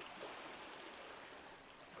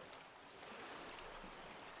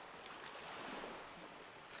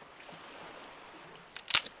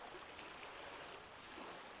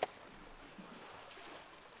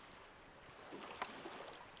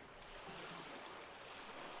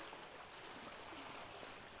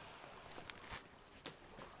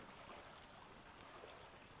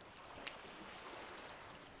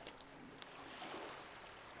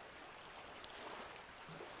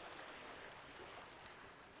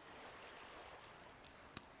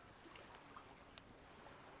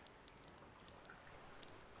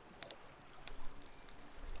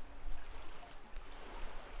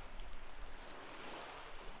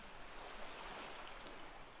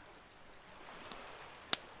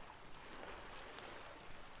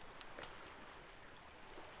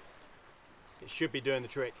 should be doing the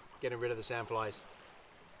trick, getting rid of the sandflies.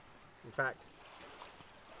 In fact,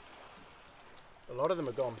 a lot of them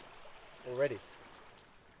are gone already.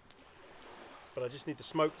 But I just need the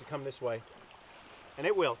smoke to come this way, and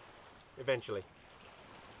it will eventually.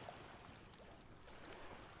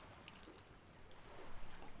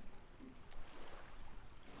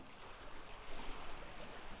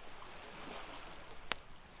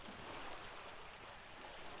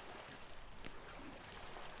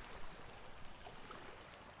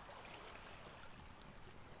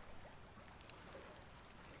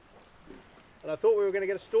 And I thought we were going to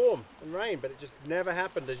get a storm and rain, but it just never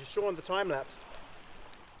happened, as you saw in the time lapse.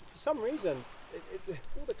 For some reason,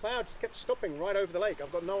 all the clouds just kept stopping right over the lake.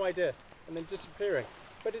 I've got no idea, and then disappearing.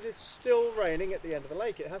 But it is still raining at the end of the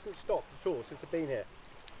lake. It hasn't stopped at all since I've been here.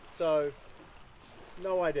 So,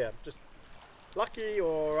 no idea. Just lucky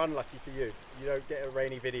or unlucky for you. You don't get a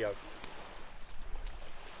rainy video.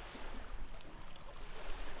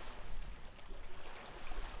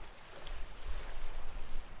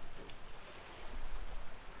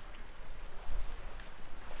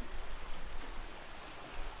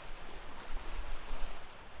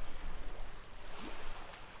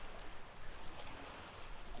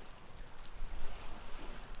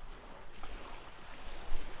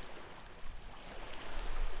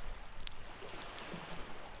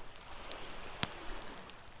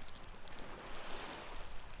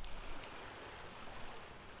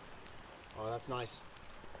 Oh, that's nice.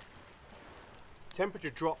 The temperature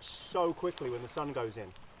drops so quickly when the sun goes in.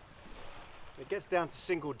 It gets down to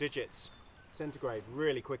single digits centigrade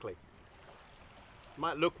really quickly. It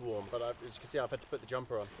might look warm, but as you can see, I've had to put the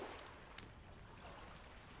jumper on.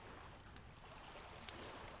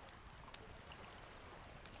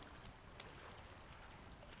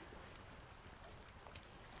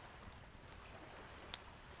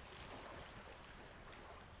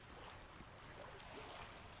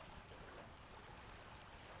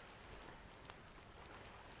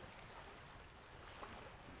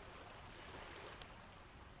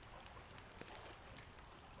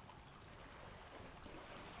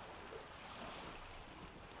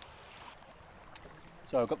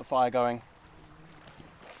 So I've got the fire going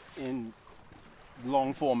in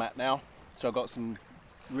long format now. So I've got some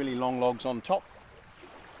really long logs on top.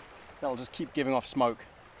 That'll just keep giving off smoke.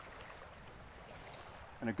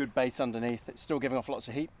 And a good base underneath. It's still giving off lots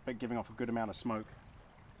of heat, but giving off a good amount of smoke.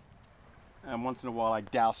 And once in a while I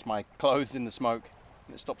douse my clothes in the smoke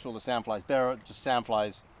and it stops all the sandflies. There are just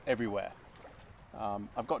sandflies everywhere.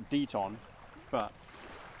 I've got DEET on, but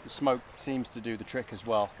the smoke seems to do the trick as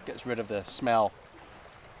well. It gets rid of the smell.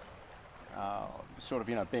 Sort of,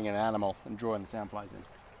 you know, being an animal and drawing the sandflies in.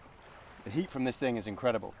 The heat from this thing is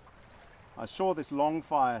incredible. I saw this long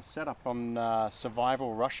fire set up on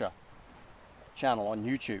Survival Russia channel on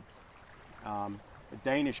YouTube. A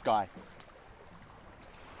Danish guy.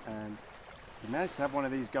 And he managed to have one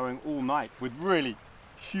of these going all night with really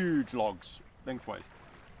huge logs lengthways.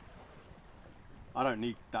 I don't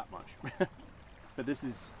need that much. But this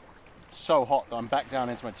is so hot that I'm back down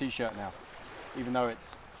into my t-shirt now. Even though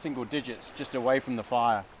it's single digits just away from the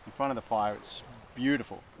fire, in front of the fire, it's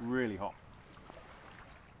beautiful, really hot.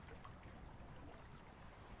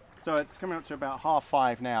 So it's coming up to about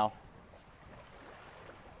 5:30 now.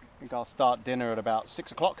 I think I'll start dinner at about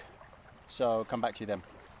 6 o'clock, so I'll come back to you then.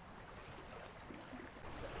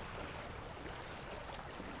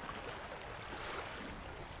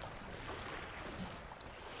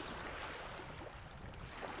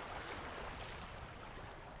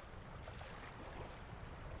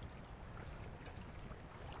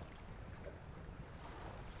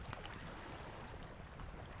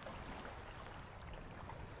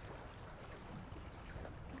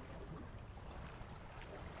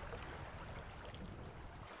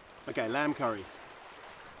 Okay, lamb curry.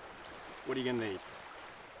 What are you gonna need? You're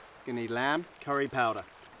gonna need lamb, curry powder,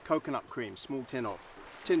 coconut cream, small tin of,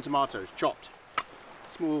 tin tomatoes, chopped,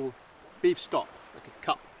 small beef stock, like a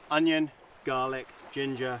cup, onion, garlic,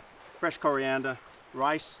 ginger, fresh coriander,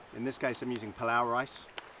 rice, in this case I'm using palau rice,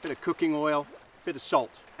 bit of cooking oil, bit of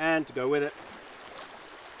salt, and to go with it,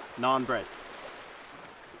 naan bread.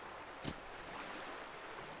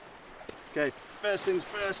 Okay, first things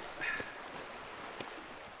first.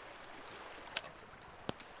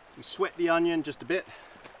 We sweat the onion just a bit,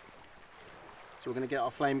 so we're going to get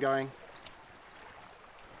our flame going.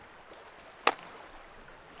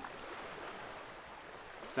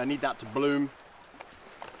 So I need that to bloom.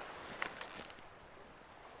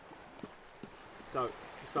 So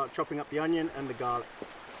start chopping up the onion and the garlic.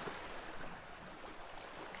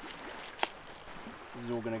 This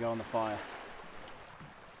is all going to go on the fire.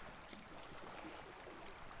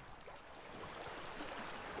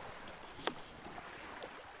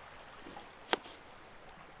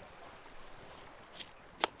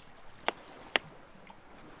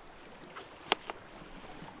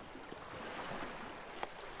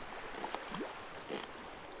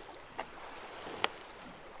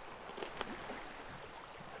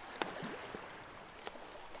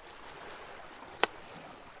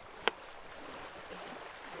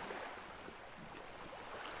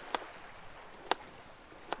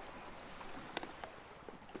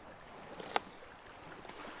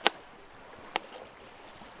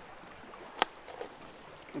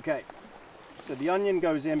 Okay, so the onion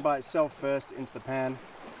goes in by itself first into the pan.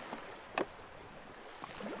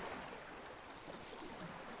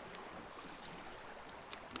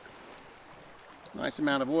 Nice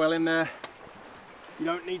amount of oil in there. You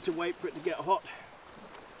don't need to wait for it to get hot.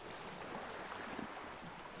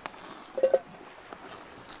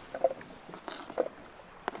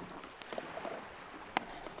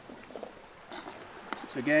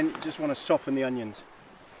 So again, you just want to soften the onions.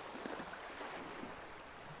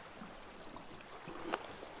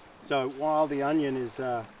 So while the onion is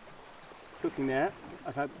cooking there,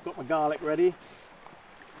 I've got my garlic ready.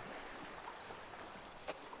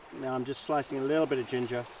 Now I'm just slicing a little bit of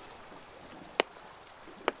ginger.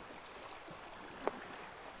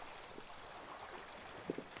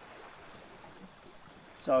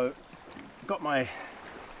 So I've got my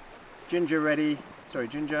ginger ready,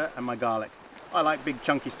 ginger and my garlic. I like big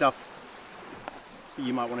chunky stuff, but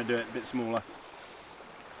you might want to do it a bit smaller.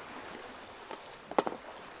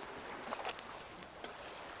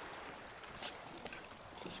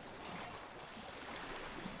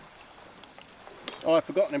 Oh, I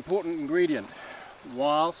forgot an important ingredient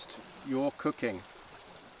whilst you're cooking.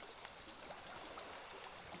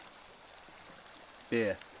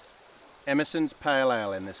 Beer. Emerson's Pale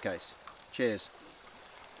Ale in this case. Cheers.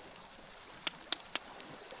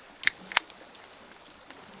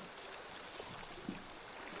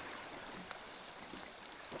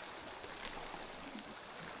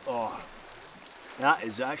 Oh, that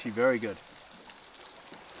is actually very good.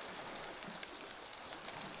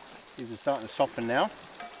 These are starting to soften now.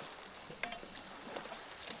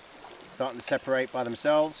 Starting to separate by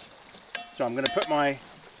themselves. So I'm going to put my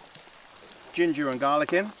ginger and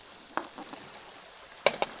garlic in.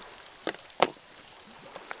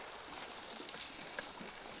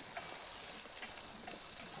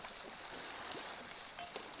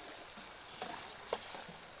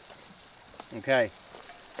 Okay.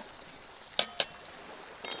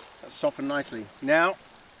 That's softened nicely. Now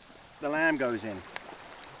the lamb goes in.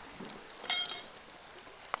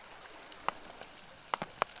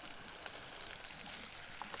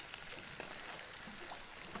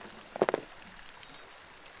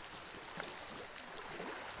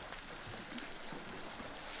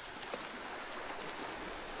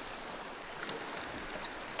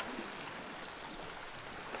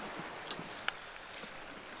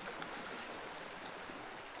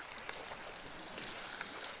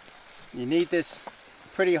 You need this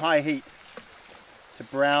pretty high heat to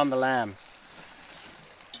brown the lamb.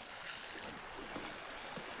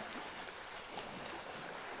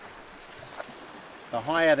 The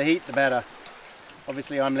higher the heat, the better.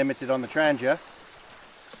 Obviously I'm limited on the Trangia,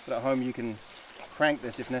 but at home you can crank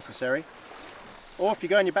this if necessary. Or if you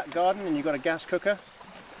go in your back garden and you've got a gas cooker,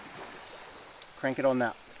 crank it on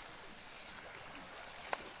that.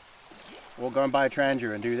 Or go and buy a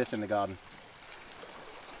Trangia and do this in the garden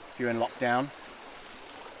if you're in lockdown.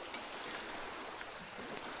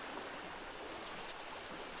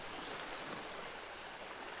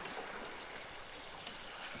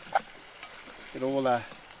 Get all the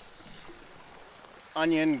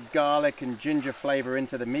onion, garlic and ginger flavour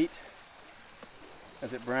into the meat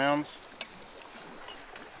as it browns.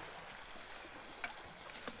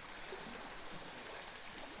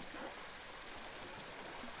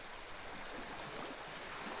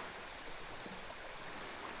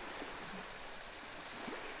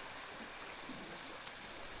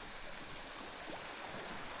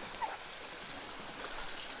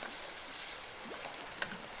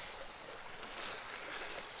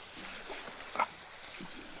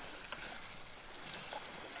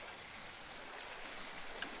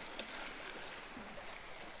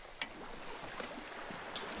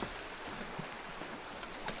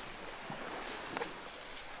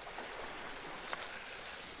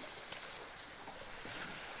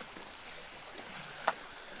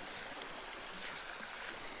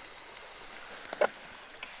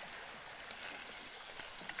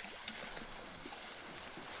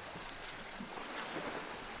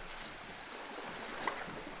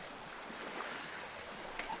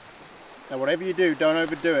 Now whatever you do, don't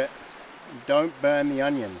overdo it. Don't burn the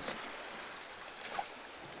onions.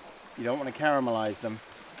 You don't want to caramelize them.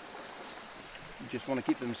 You just want to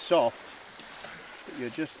keep them soft, but you're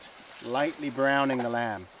just lightly browning the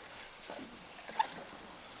lamb.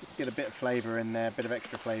 Just get a bit of flavour in there, a bit of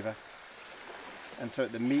extra flavour. And so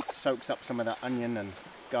the meat soaks up some of that onion and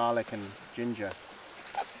garlic and ginger.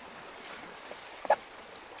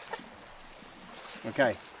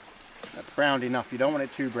 Okay, that's browned enough. You don't want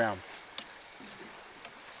it too brown.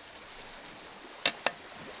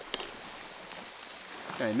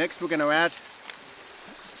 Okay, next we're going to add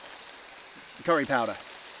curry powder.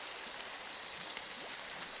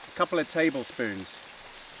 couple of tablespoons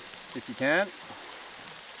if you can.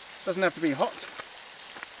 Doesn't have to be hot.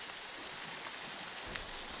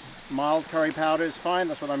 Mild curry powder is fine,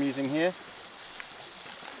 that's what I'm using here.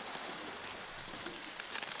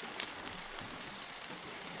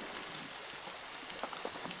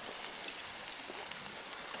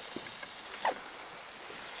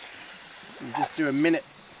 You just do a minute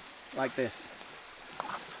like this.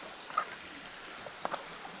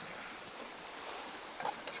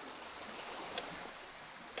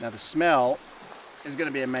 Now the smell is going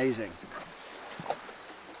to be amazing.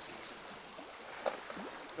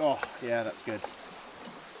 Oh yeah, that's good.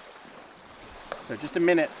 So just a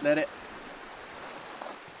minute, let it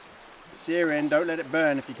sear in, don't let it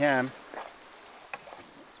burn if you can.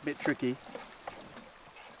 It's a bit tricky.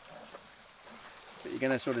 But you're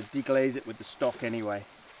going to sort of deglaze it with the stock anyway.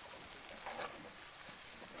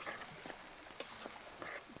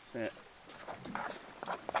 That's it.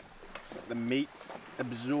 Let the meat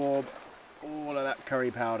absorb all of that curry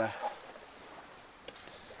powder.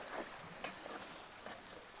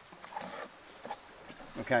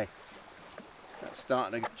 Okay, that's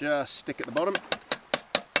starting to just stick at the bottom.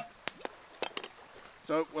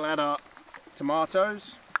 So we'll add our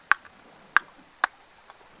tomatoes.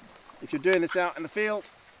 If you're doing this out in the field,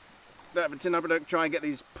 don't have a tin opener, try and get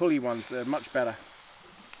these pulley ones, they're much better.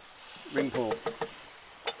 Ring pull.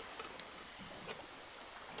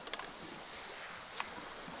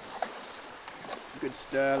 Good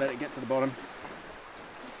stir, let it get to the bottom.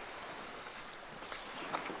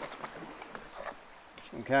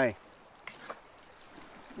 Okay,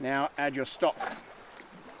 now add your stock.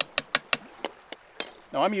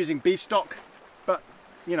 Now I'm using beef stock, but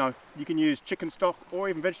you know, you can use chicken stock or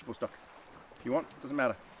even vegetable stock if you want, doesn't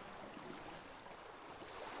matter.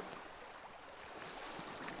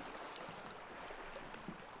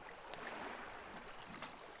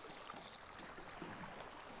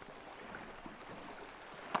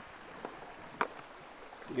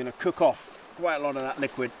 You're going to cook off quite a lot of that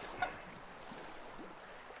liquid.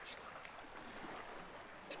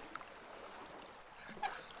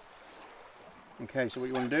 Okay, so what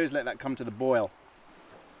you want to do is let that come to the boil.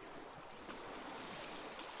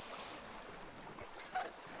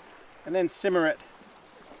 And then simmer it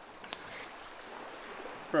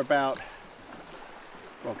for about,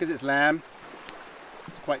 well, because it's lamb,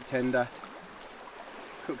 it's quite tender,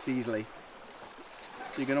 cooks easily.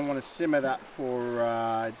 So you're going to want to simmer that for,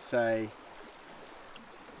 I'd say,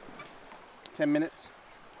 10 minutes.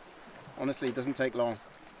 Honestly, it doesn't take long.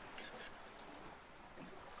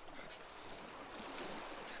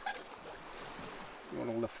 You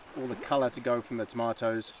want all the colour to go from the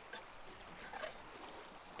tomatoes.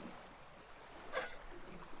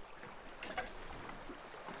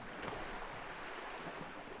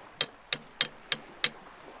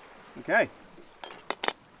 Okay.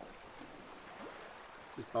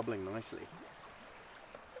 This is bubbling nicely.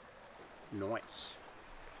 Nice.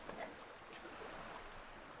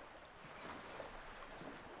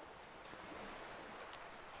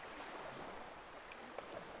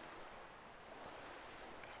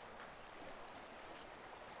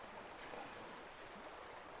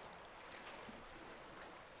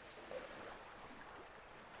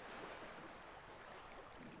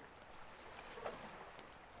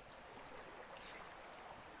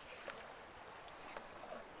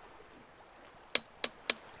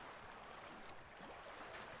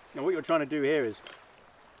 Now what you're trying to do here is,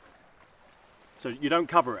 so you don't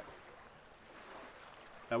cover it.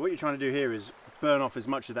 What you're trying to do here is burn off as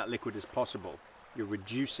much of that liquid as possible. You're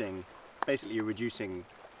reducing, basically you're reducing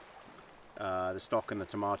the stock and the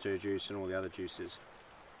tomato juice and all the other juices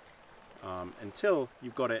until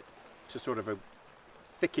you've got it to sort of a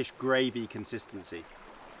thickish gravy consistency.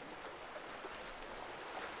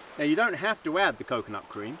 Now you don't have to add the coconut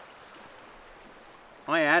cream.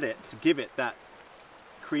 I add it to give it that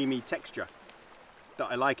creamy texture that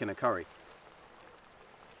I like in a curry.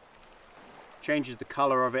 Changes the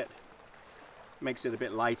colour of it, makes it a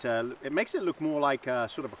bit lighter. It makes it look more like a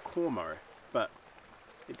sort of a korma, but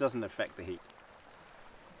it doesn't affect the heat.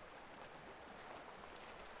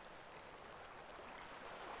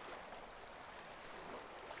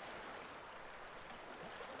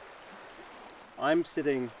 I'm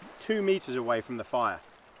sitting 2 meters away from the fire.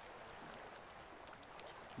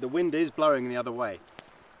 The wind is blowing the other way.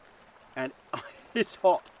 And it's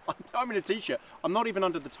hot. I'm in a t-shirt. I'm not even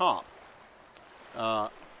under the tarp.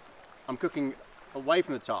 I'm cooking away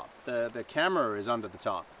from the tarp. The camera is under the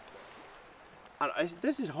tarp. And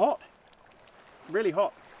this is hot. Really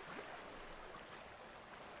hot.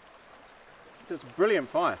 It's brilliant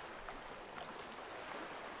fire.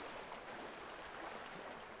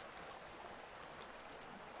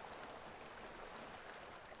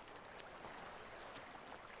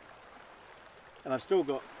 And I've still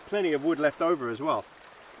got plenty of wood left over as well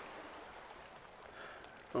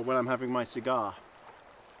for when I'm having my cigar.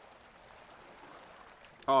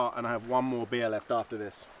 Oh, and I have one more beer left after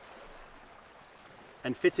this.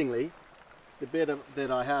 And fittingly, the beer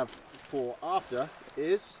that I have for after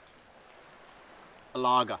is a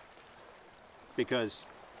lager. Because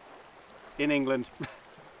in England,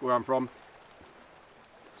 where I'm from,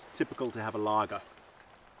 it's typical to have a lager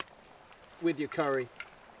with your curry.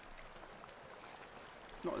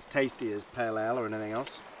 Not as tasty as pale ale or anything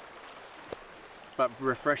else, but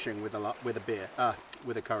refreshing with a beer,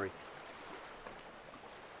 with a curry.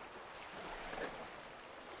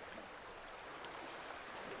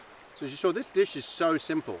 So as you saw, this dish is so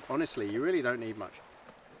simple. Honestly, you really don't need much.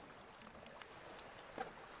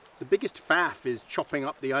 The biggest faff is chopping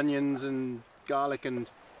up the onions and garlic and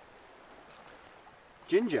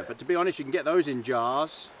ginger, but to be honest, you can get those in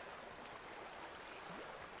jars.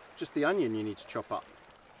 Just the onion you need to chop up.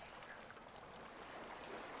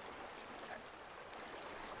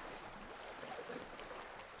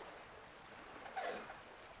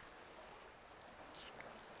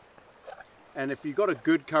 And if you've got a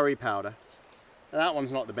good curry powder, that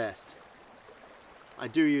one's not the best. I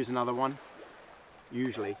do use another one,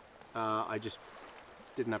 usually. I just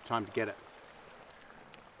didn't have time to get it.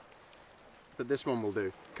 But this one will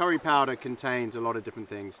do. Curry powder contains a lot of different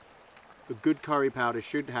things. A good curry powder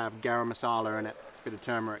should have garam masala in it, a bit of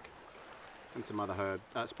turmeric, and some other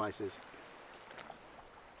spices.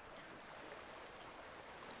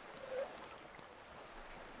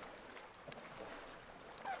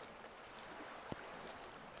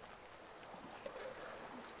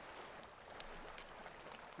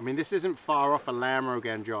 I mean, this isn't far off a lamb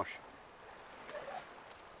rogan josh.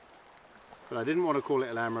 But I didn't want to call it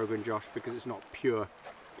a lamb rogan josh because it's not pure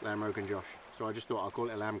lamb rogan josh. So I just thought I'll call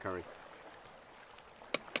it a lamb curry.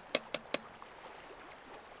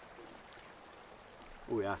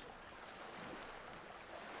 Oh yeah.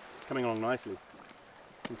 It's coming along nicely. You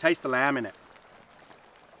can taste the lamb in it.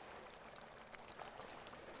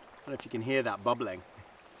 I don't know if you can hear that bubbling.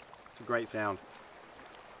 It's a great sound.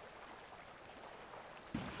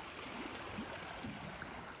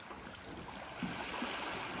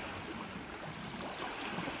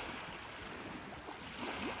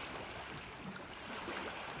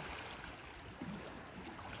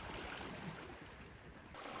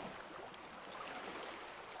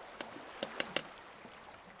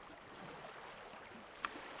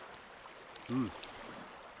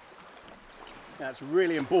 Now it's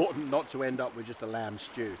really important not to end up with just a lamb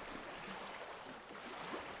stew.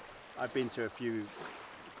 I've been to a few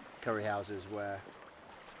curry houses where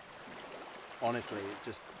honestly it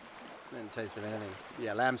just didn't taste of anything.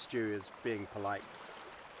 Yeah, lamb stew is being polite.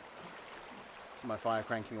 It's my fire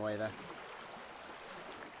cranking away there.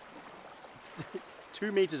 It's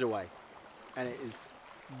 2 meters away and it is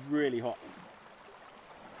really hot.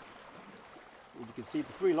 You can see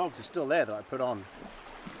the 3 logs are still there that I put on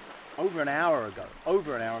over an hour ago. And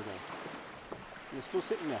they're still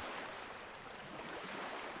sitting there.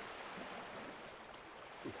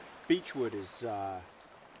 This beech wood is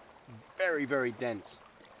very, very dense.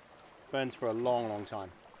 Burns for a long, long time.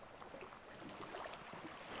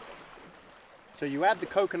 So you add the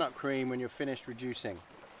coconut cream when you're finished reducing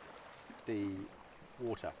the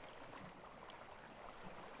water,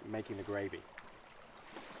 making the gravy.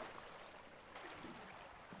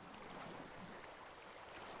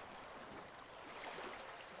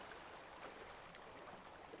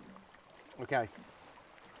 Okay,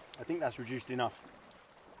 I think that's reduced enough.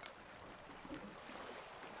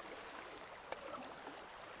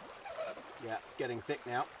 Yeah, it's getting thick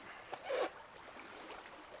now.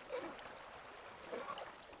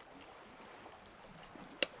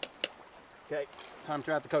 Okay, time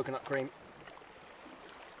to add the coconut cream.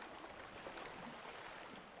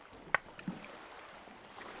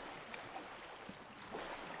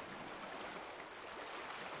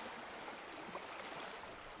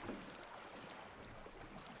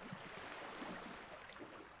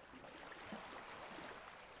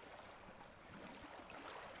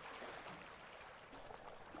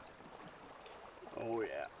 Oh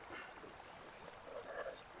yeah.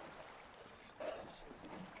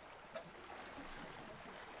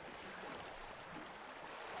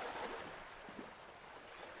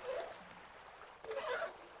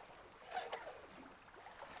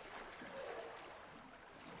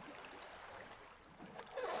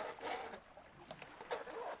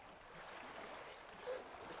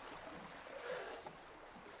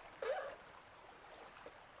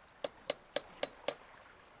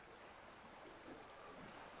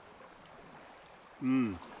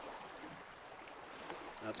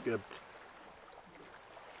 That's good.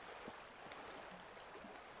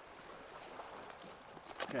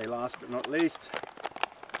 Okay, last but not least,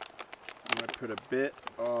 I'm going to put a bit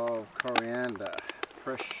of coriander,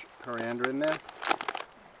 fresh coriander in there.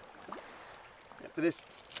 Yeah, for this,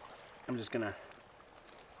 I'm just going to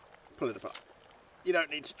pull it apart. You don't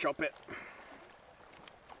need to chop it.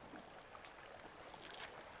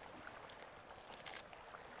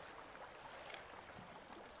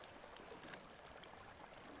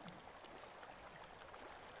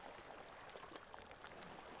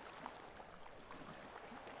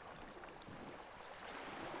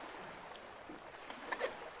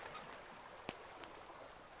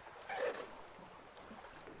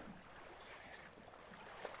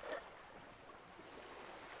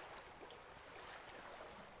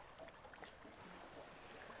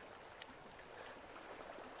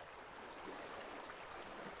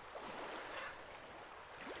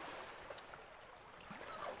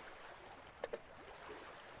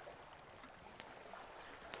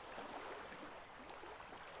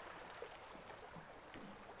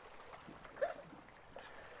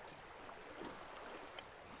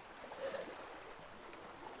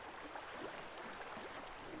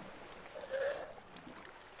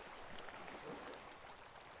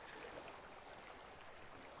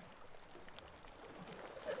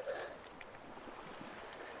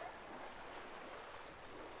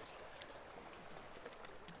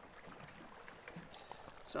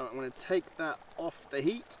 So I'm going to take that off the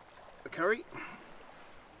heat, the curry,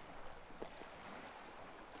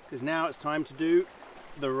 because now it's time to do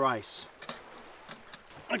the rice.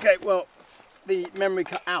 Okay, well, the memory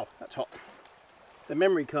card, ow, that's hot. The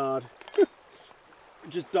memory card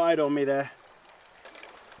just died on me there.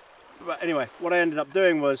 But anyway, what I ended up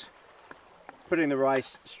doing was putting the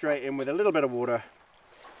rice straight in with a little bit of water,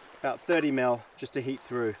 about 30 ml, just to heat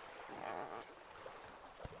through.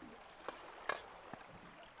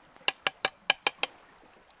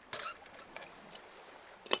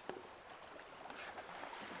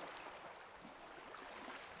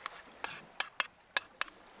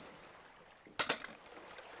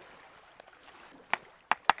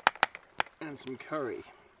 And some curry.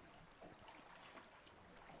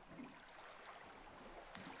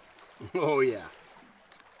 Oh yeah,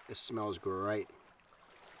 this smells great.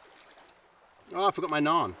 Oh, I forgot my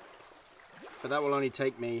naan, but that will only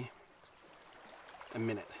take me a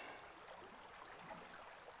minute.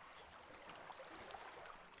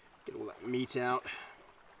 Get all that meat out.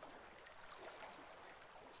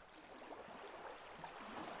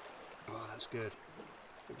 Oh, that's good.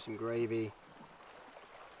 Maybe some gravy.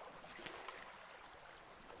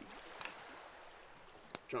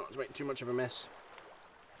 Try not to make too much of a mess.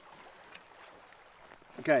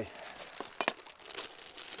 Okay.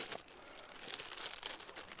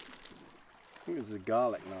 I think this is a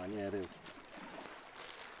garlic naan. Yeah, it is.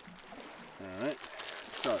 Alright.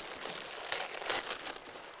 So,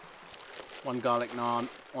 one garlic naan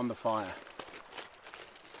on the fire.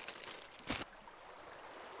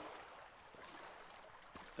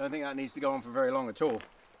 Don't think that needs to go on for very long at all.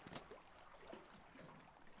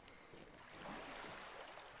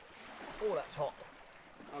 Oh, that's hot.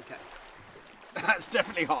 Okay. That's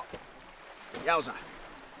definitely hot. Yowza.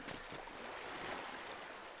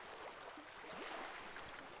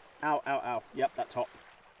 Ow, ow, ow. Yep, that's hot.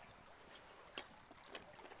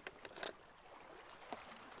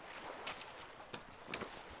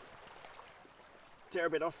 Tear a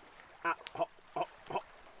bit off. Ah, hot, hot, hot,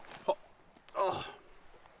 hot. Oh.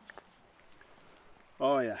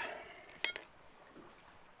 Oh yeah.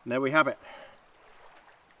 And there we have it.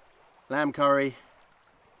 Lamb curry,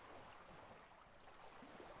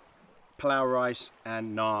 palau rice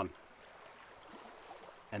and naan.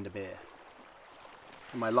 And a beer.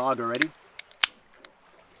 And my lager ready.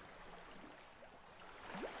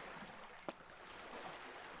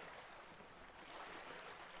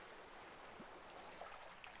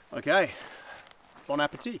 Okay, bon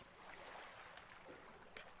appetit.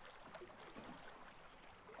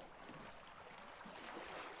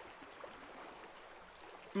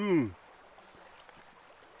 Mmm.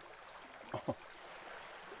 Oh.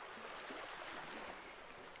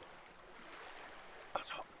 That's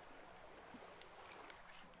hot.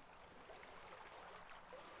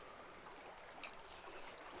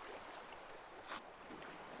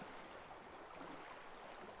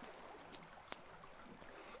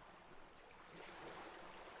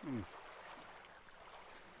 Mm.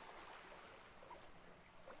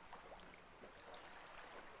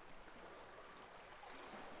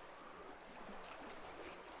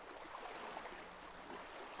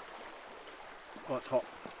 Oh, it's hot.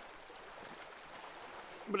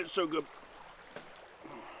 But it's so good.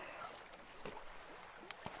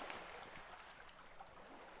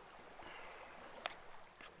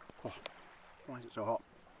 Why is it so hot?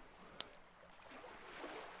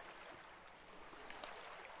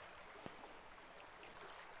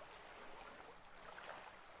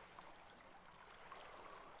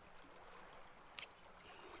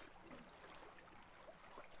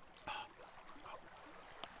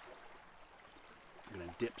 I'm going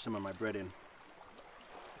to dip some of my bread in.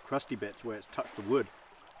 The crusty bits where it's touched the wood.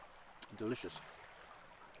 Delicious.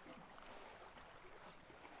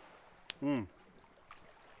 Mmm.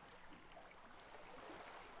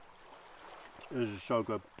 This is so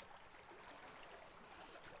good.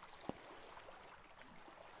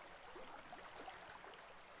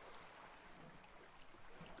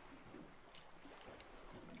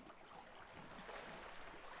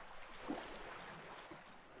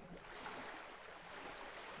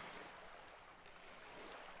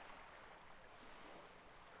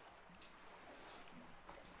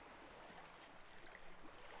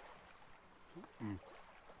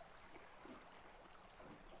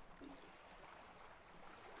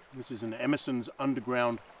 This is an Emerson's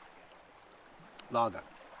Underground Lager.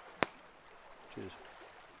 Cheers.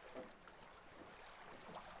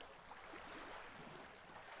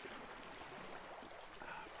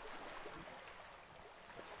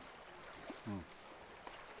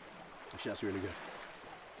 Actually, that's really good.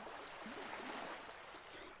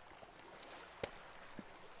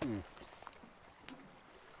 You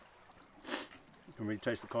can really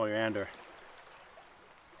taste the coriander.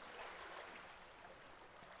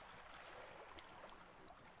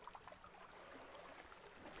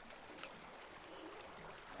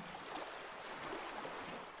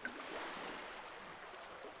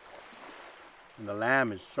 And the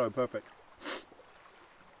lamb is so perfect.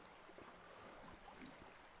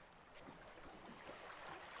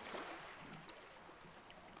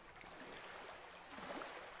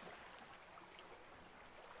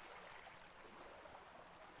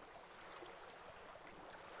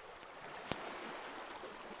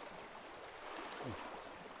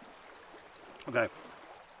 Okay.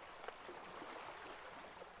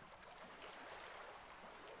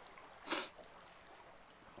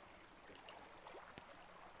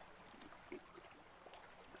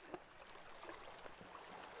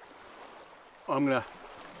 I'm going to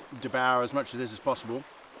devour as much of this as possible.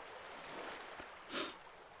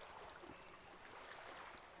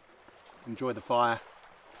 Enjoy the fire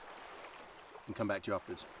and come back to you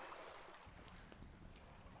afterwards.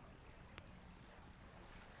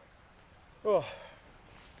 Oh,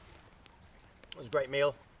 it was a great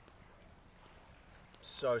meal.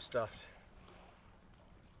 So stuffed.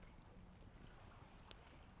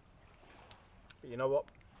 But you know what?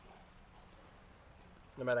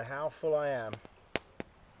 No matter how full I am,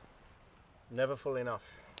 never full enough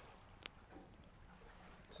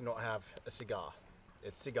to not have a cigar.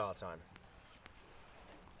 It's cigar time.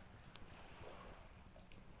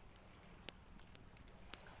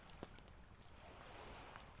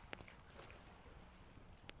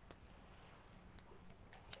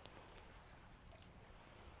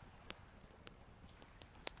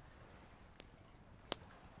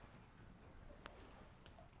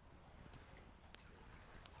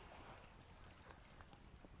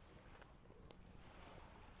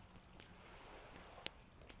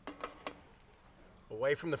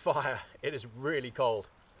 Away from the fire, it is really cold.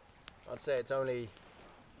 I'd say it's only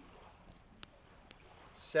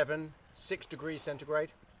 6 degrees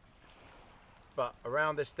centigrade, but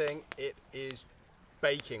around this thing it is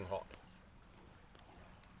baking hot.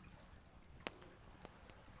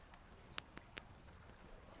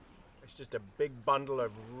 It's just a big bundle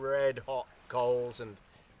of red hot coals and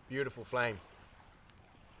beautiful flame.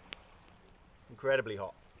 Incredibly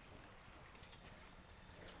hot.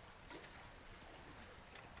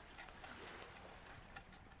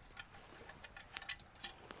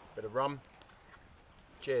 Bit of rum.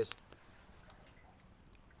 Cheers.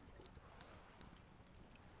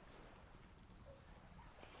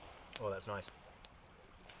 Oh, that's nice.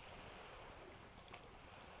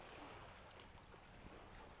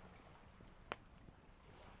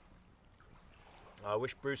 I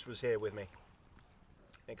wish Bruce was here with me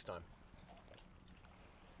next time.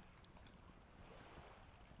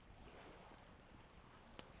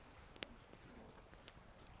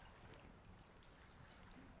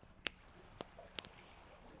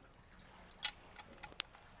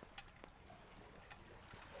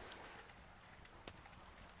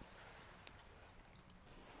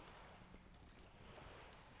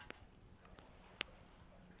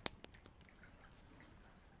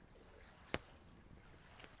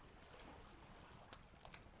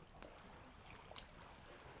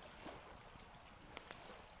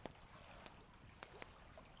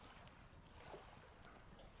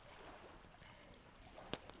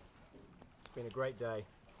 It's been a great day.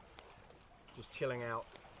 Just chilling out.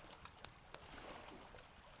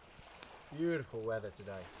 Beautiful weather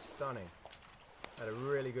today, stunning. Had a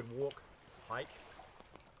really good walk, hike,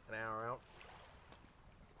 an hour out.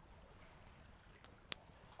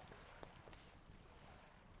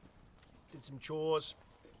 Did some chores,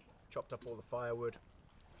 chopped up all the firewood.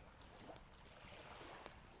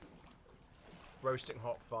 Roasting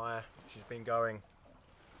hot fire, which has been going,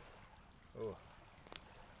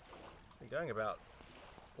 been going about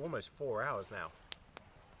almost 4 hours now.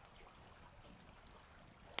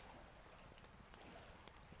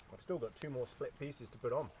 I've still got 2 more split pieces to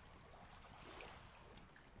put on.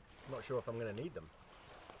 I'm not sure if I'm going to need them.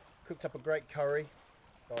 Cooked up a great curry.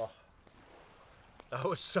 Oh, that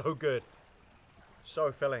was so good.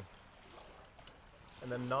 So filling.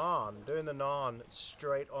 And the naan, doing the naan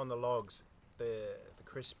straight on the logs. The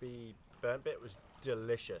crispy burnt bit was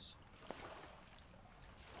delicious.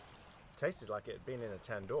 Tasted like it had been in a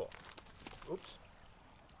tandoor. Oops.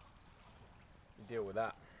 Deal with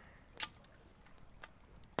that.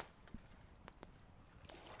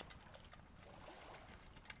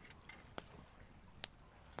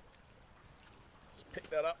 Just pick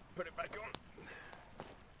that up, put it back on.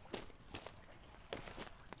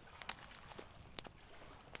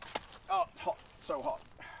 Oh, it's hot, so hot.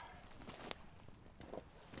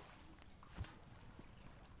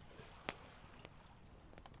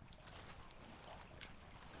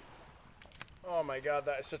 Oh my god,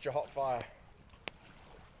 that is such a hot fire.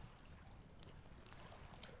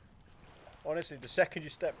 Honestly, the second you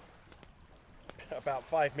step about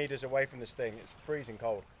 5 meters away from this thing, it's freezing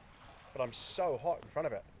cold. But I'm so hot in front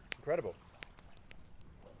of it. It's incredible.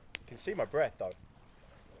 You can see my breath though.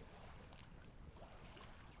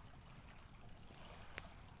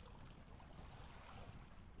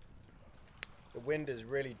 The wind has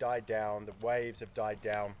really died down. The waves have died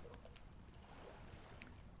down.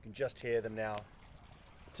 You can just hear them now.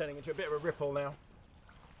 Turning into a bit of a ripple now.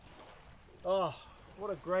 Oh, what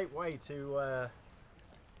a great way to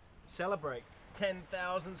celebrate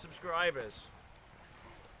 10,000 subscribers.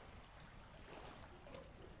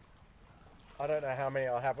 I don't know how many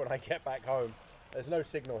I'll have when I get back home. There's no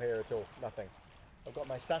signal here at all, nothing. I've got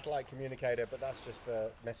my satellite communicator, but that's just for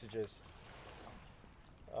messages.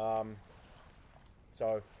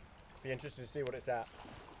 So, be interested to see what it's at.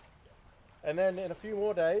 And then in a few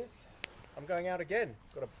more days, I'm going out again.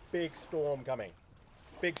 Got a big storm coming.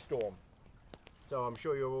 Big storm. So I'm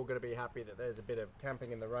sure you're all going to be happy that there's a bit of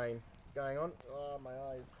camping in the rain going on. Oh, my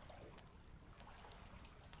eyes.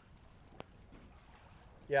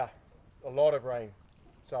 Yeah, a lot of rain.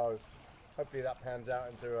 So hopefully that pans out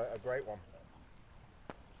into a great one.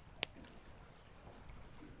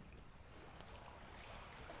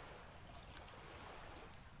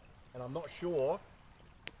 And I'm not sure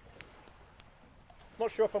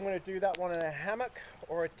if I'm going to do that one in a hammock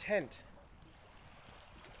or a tent.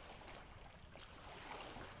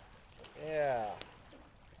 Yeah,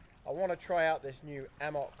 I want to try out this new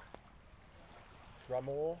Amok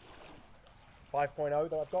Drumore 5.0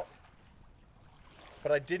 that I've got,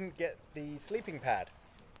 but I didn't get the sleeping pad,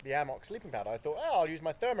 the Amok sleeping pad. I thought, oh, I'll use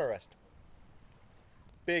my Thermarest.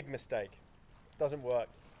 Big mistake. Doesn't work.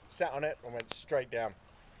 Sat on it and went straight down.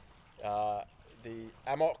 The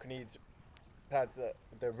Amok needs pads that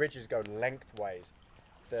the ridges go lengthways.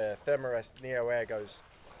 The Thermarest Neo Air goes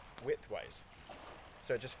widthways.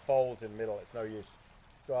 So it just folds in the middle. It's no use.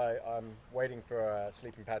 So I'm waiting for a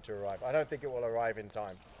sleeping pad to arrive. I don't think it will arrive in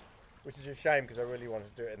time, which is a shame because I really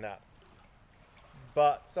wanted to do it in that.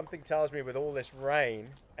 But something tells me with all this rain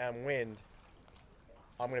and wind,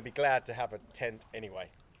 I'm going to be glad to have a tent anyway.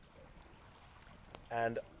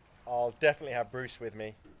 And I'll definitely have Bruce with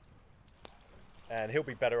me. And he'll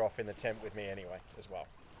be better off in the tent with me anyway, as well.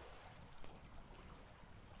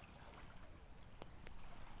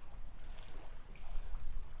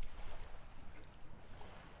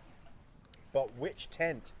 But which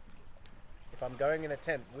tent? If I'm going in a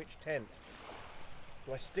tent, which tent?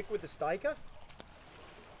 Do I stick with the Staika?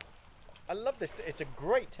 I love this. It's a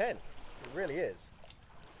great tent. It really is.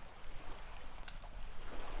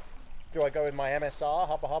 Do I go with my MSR,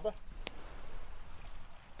 Hubba Hubba?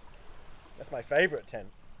 That's my favourite tent.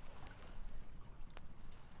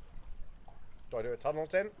 Do I do a tunnel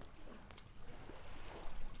tent?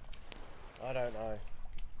 I don't know.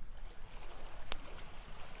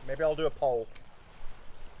 Maybe I'll do a poll.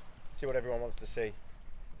 See what everyone wants to see.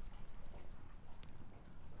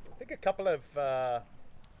 I think a couple of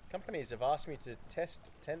companies have asked me to test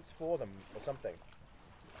tents for them or something.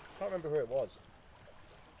 Can't remember who it was.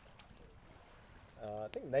 I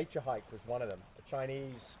think Nature Hike was one of them. A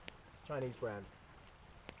Chinese brand.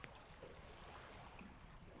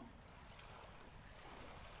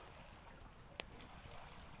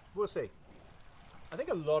 we'll see. I think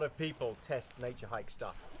a lot of people test nature hike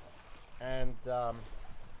stuff, and I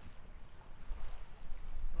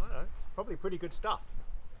don't know, it's probably pretty good stuff.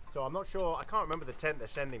 So I'm not sure, I can't remember the tent they're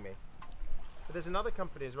sending me, but there's another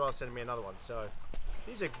company as well sending me another one. So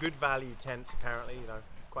these are good value tents, apparently, you know,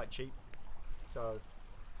 quite cheap, so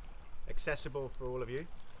accessible for all of you.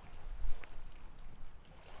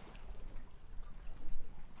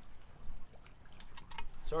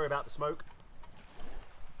 Sorry about the smoke.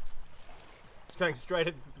 It's going straight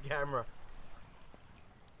into the camera.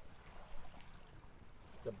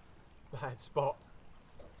 It's a bad spot.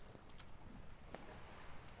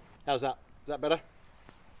 How's that? Is that better?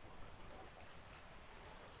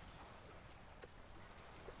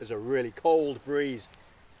 There's a really cold breeze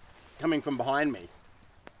coming from behind me.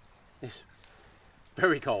 It's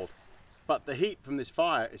very cold. But the heat from this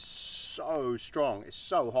fire is so strong, it's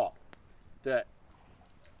so hot, that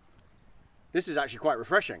this is actually quite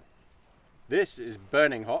refreshing. This is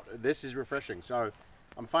burning hot, this is refreshing, so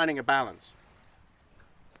I'm finding a balance.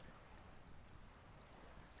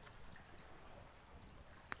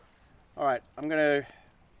 All right, I'm gonna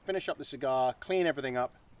finish up the cigar, clean everything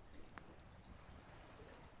up,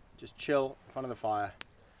 just chill in front of the fire,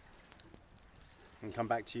 and come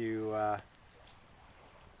back to you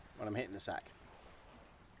when I'm hitting the sack.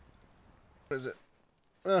 What is it?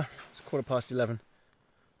 It's 11:15.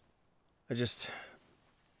 I just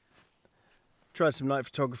tried some night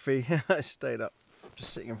photography. I stayed up,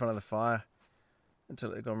 just sitting in front of the fire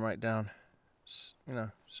until it had gone right down. You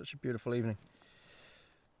know, such a beautiful evening.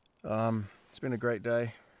 It's been a great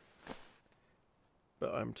day,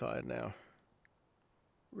 but I'm tired now,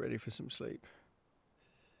 ready for some sleep.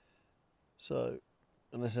 So,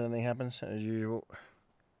 unless anything happens, as usual,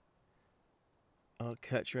 I'll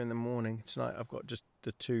catch you in the morning. Tonight I've got just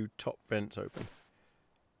the 2 top vents open.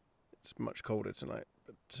 It's much colder tonight,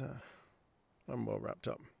 but I'm well wrapped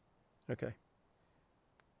up. Okay.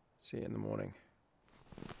 See you in the morning.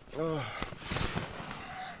 Oh.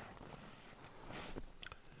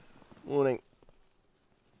 Morning.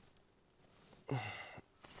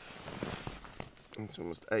 It's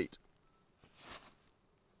almost 8.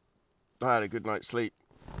 I had a good night's sleep.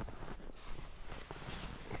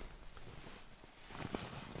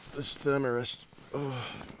 This thermarest, oh,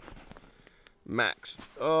 max.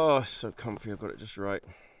 Oh, so comfy. I've got it just right.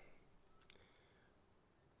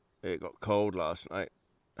 It got cold last night.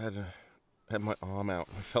 I had my arm out.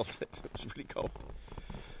 I felt it. It was really cold.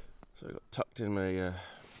 So I got tucked in my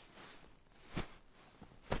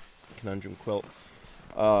conundrum quilt.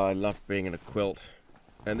 Oh, I love being in a quilt.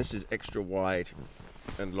 And this is extra wide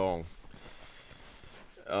and long.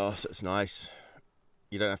 Oh, so it's nice.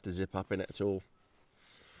 You don't have to zip up in it at all.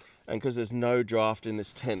 And because there's no draft in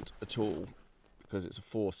this tent at all, because it's a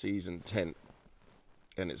 4-season tent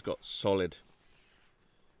and it's got solid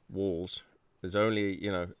walls, there's only,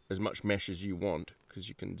 you know, as much mesh as you want, because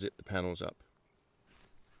you can zip the panels up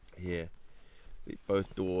here.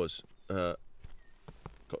 Both doors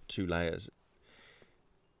got 2 layers.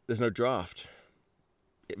 There's no draft.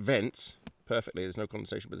 It vents perfectly, there's no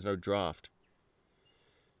condensation, but there's no draft.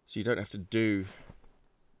 So you don't have to do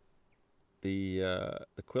the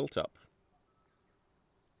quilt up.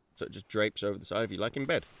 So it just drapes over the side of you like in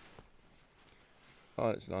bed. Oh,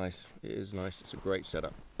 it's nice. It is nice. It's a great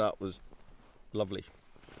setup. That was lovely.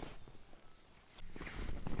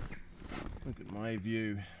 Look at my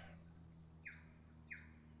view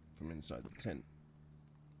from inside the tent.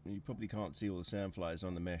 You probably can't see all the sandflies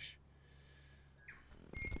on the mesh,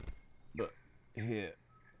 but here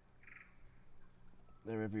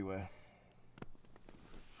they're everywhere.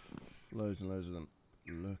 Loads and loads of them.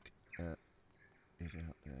 Look at it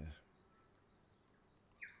out there.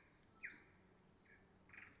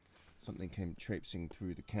 Something came traipsing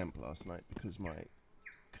through the camp last night because my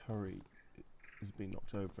curry has been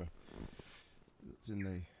knocked over. It's in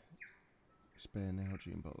the spare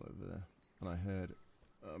Nalgene bowl over there, and I heard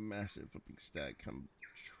a massive flipping stag come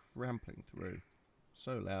trampling through,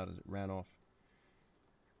 so loud as it ran off.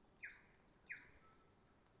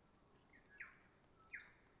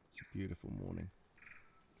 It's a beautiful morning.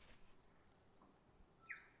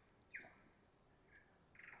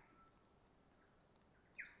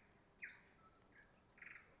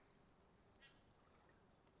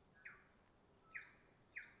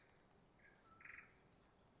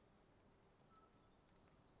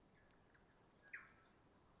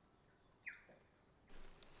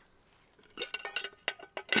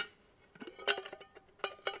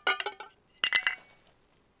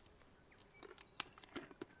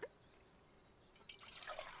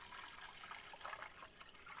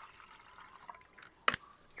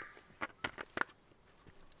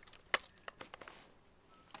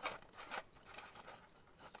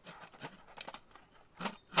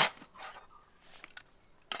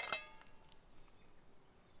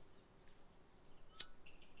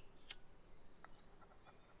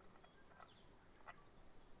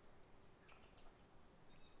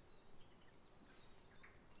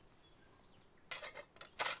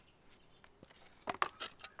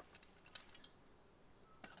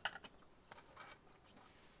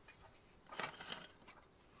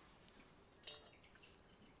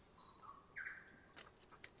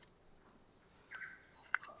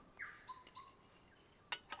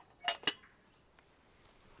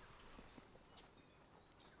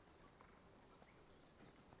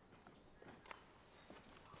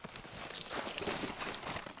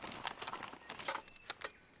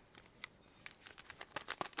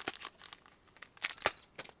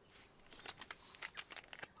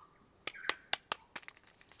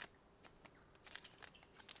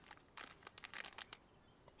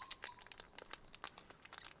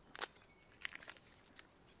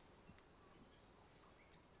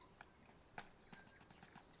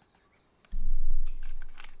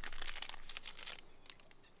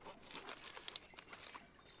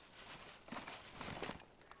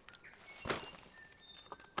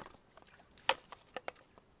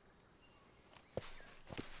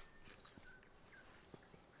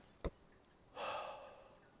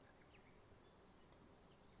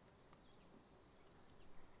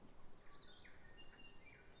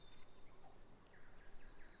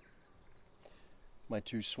 My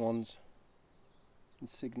two swans and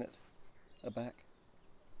Signet are back.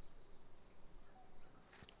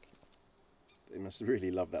 They must really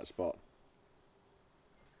love that spot.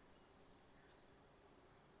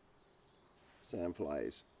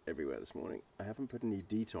 Sandflies everywhere this morning. I haven't put any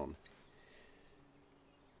DEET on.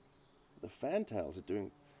 The fantails are doing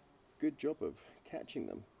a good job of catching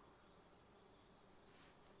them.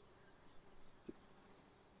 There's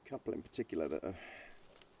a couple in particular that are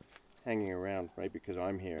hanging around, maybe because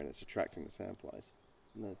I'm here and it's attracting the sandflies.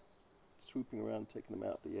 And they're swooping around, taking them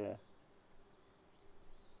out of the air.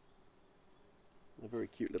 They're very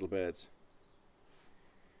cute little birds.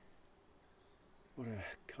 What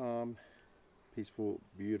a calm, peaceful,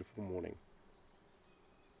 beautiful morning.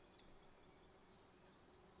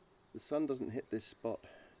 The sun doesn't hit this spot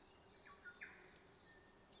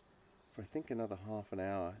for I think another half an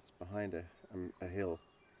hour. It's behind a hill,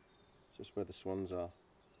 just where the swans are.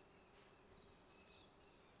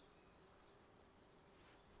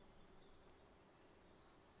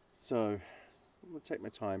 So I'm going to take my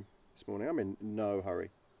time this morning. I'm in no hurry.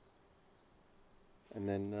 And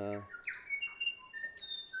then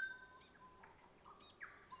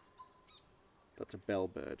that's a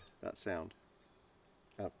bellbird, that sound.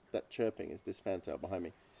 That chirping is this fantail behind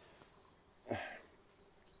me.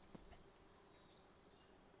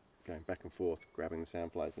 Going back and forth, grabbing the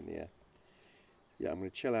sandflies in the air. Yeah, I'm going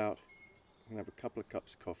to chill out. I'm going to have a couple of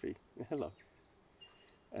cups of coffee. Hello.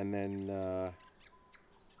 And then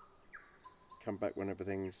come back when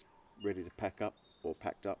everything's ready to pack up or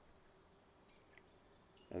packed up.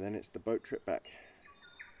 And then it's the boat trip back.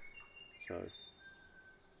 So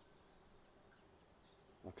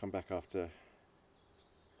I'll come back after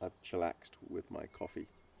I've chillaxed with my coffee.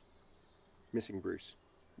 Missing Bruce.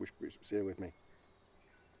 Wish Bruce was here with me.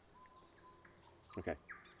 Okay.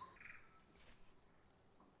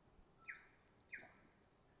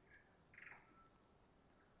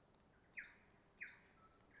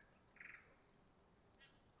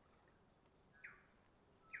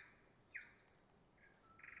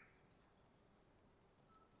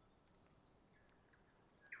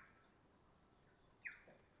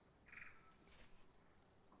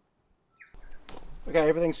 Okay,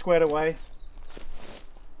 everything's squared away.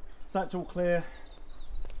 So that's all clear.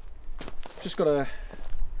 Just got to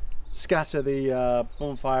scatter the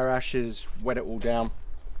bonfire ashes, wet it all down,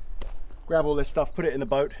 grab all this stuff, put it in the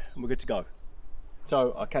boat, and we're good to go.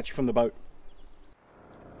 So I'll catch you from the boat.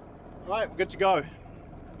 Right, we're good to go.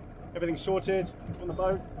 Everything's sorted on the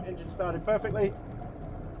boat, engine started perfectly.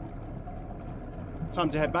 Time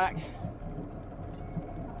to head back.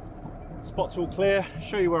 Spot's all clear.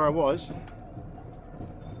 Show you where I was.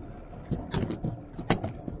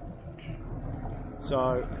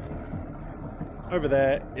 So over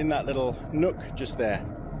there in that little nook just there,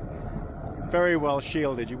 very well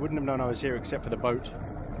shielded. You wouldn't have known I was here except for the boat.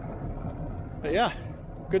 But yeah,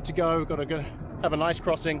 good to go. Got to go have a nice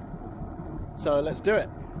crossing. So let's do it.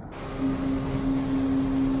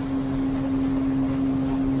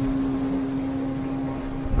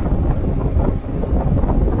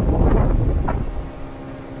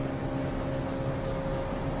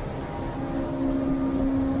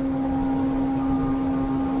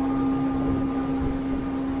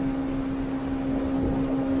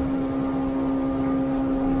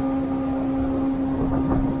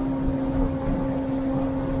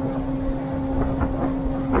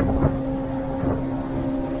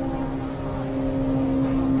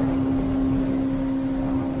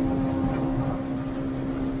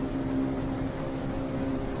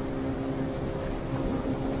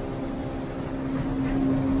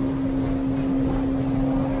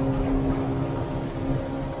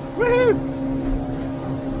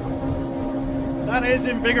 That is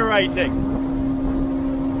invigorating.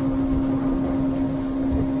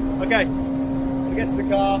 Okay, we get to the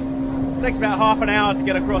car. It takes about half an hour to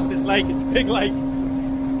get across this lake. It's a big lake.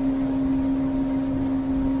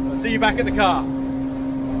 I'll see you back at the car.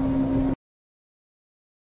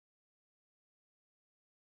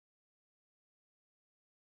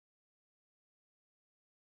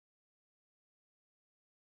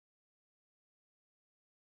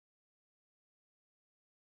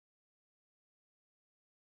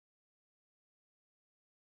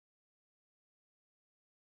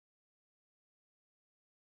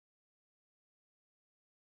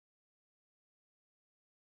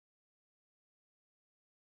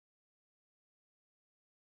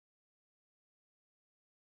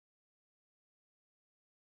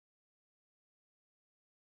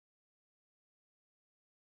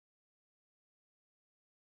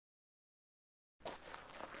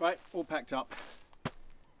 Right, all packed up.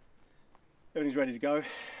 Everything's ready to go.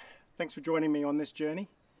 thanks for joining me on this journey.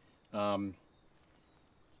 It's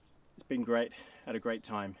been great, had a great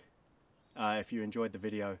time. If you enjoyed the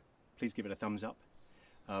video, please give it a thumbs up.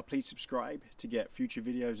 Please subscribe to get future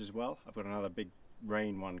videos as well. I've got another big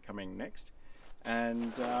rain one coming next.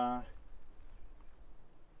 And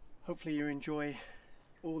hopefully you enjoy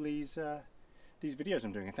all these videos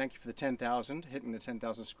I'm doing. And thank you for the 10,000, hitting the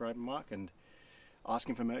 10,000 subscriber mark, and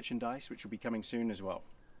asking for merchandise, which will be coming soon as well.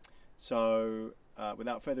 So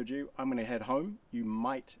without further ado, I'm going to head home. You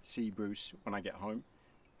might see Bruce when I get home.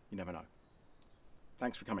 You never know.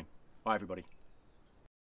 Thanks for coming. Bye, everybody.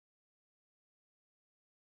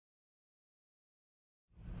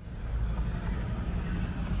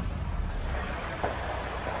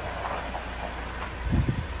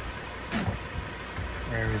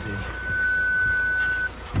 Where is he?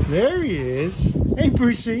 There he is. Hey,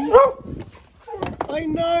 Brucey. I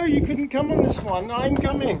know you couldn't come on this one. I'm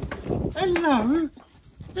coming. Hello.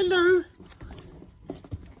 Hello.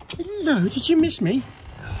 Hello. Did you miss me?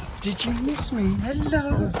 Did you miss me?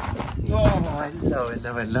 Hello. Oh, hello,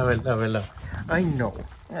 hello, hello, hello, hello. I know.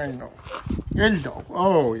 I know. Hello.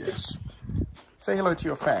 Oh, yes. Say hello to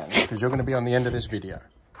your fans, because you're going to be on the end of this video.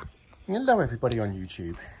 Hello, everybody on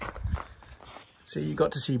YouTube. So you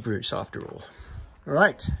got to see Bruce after all. All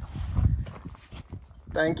right.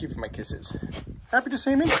 Thank you for my kisses. Happy to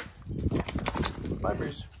see me. Bye,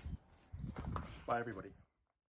 Bruce. Bye, everybody.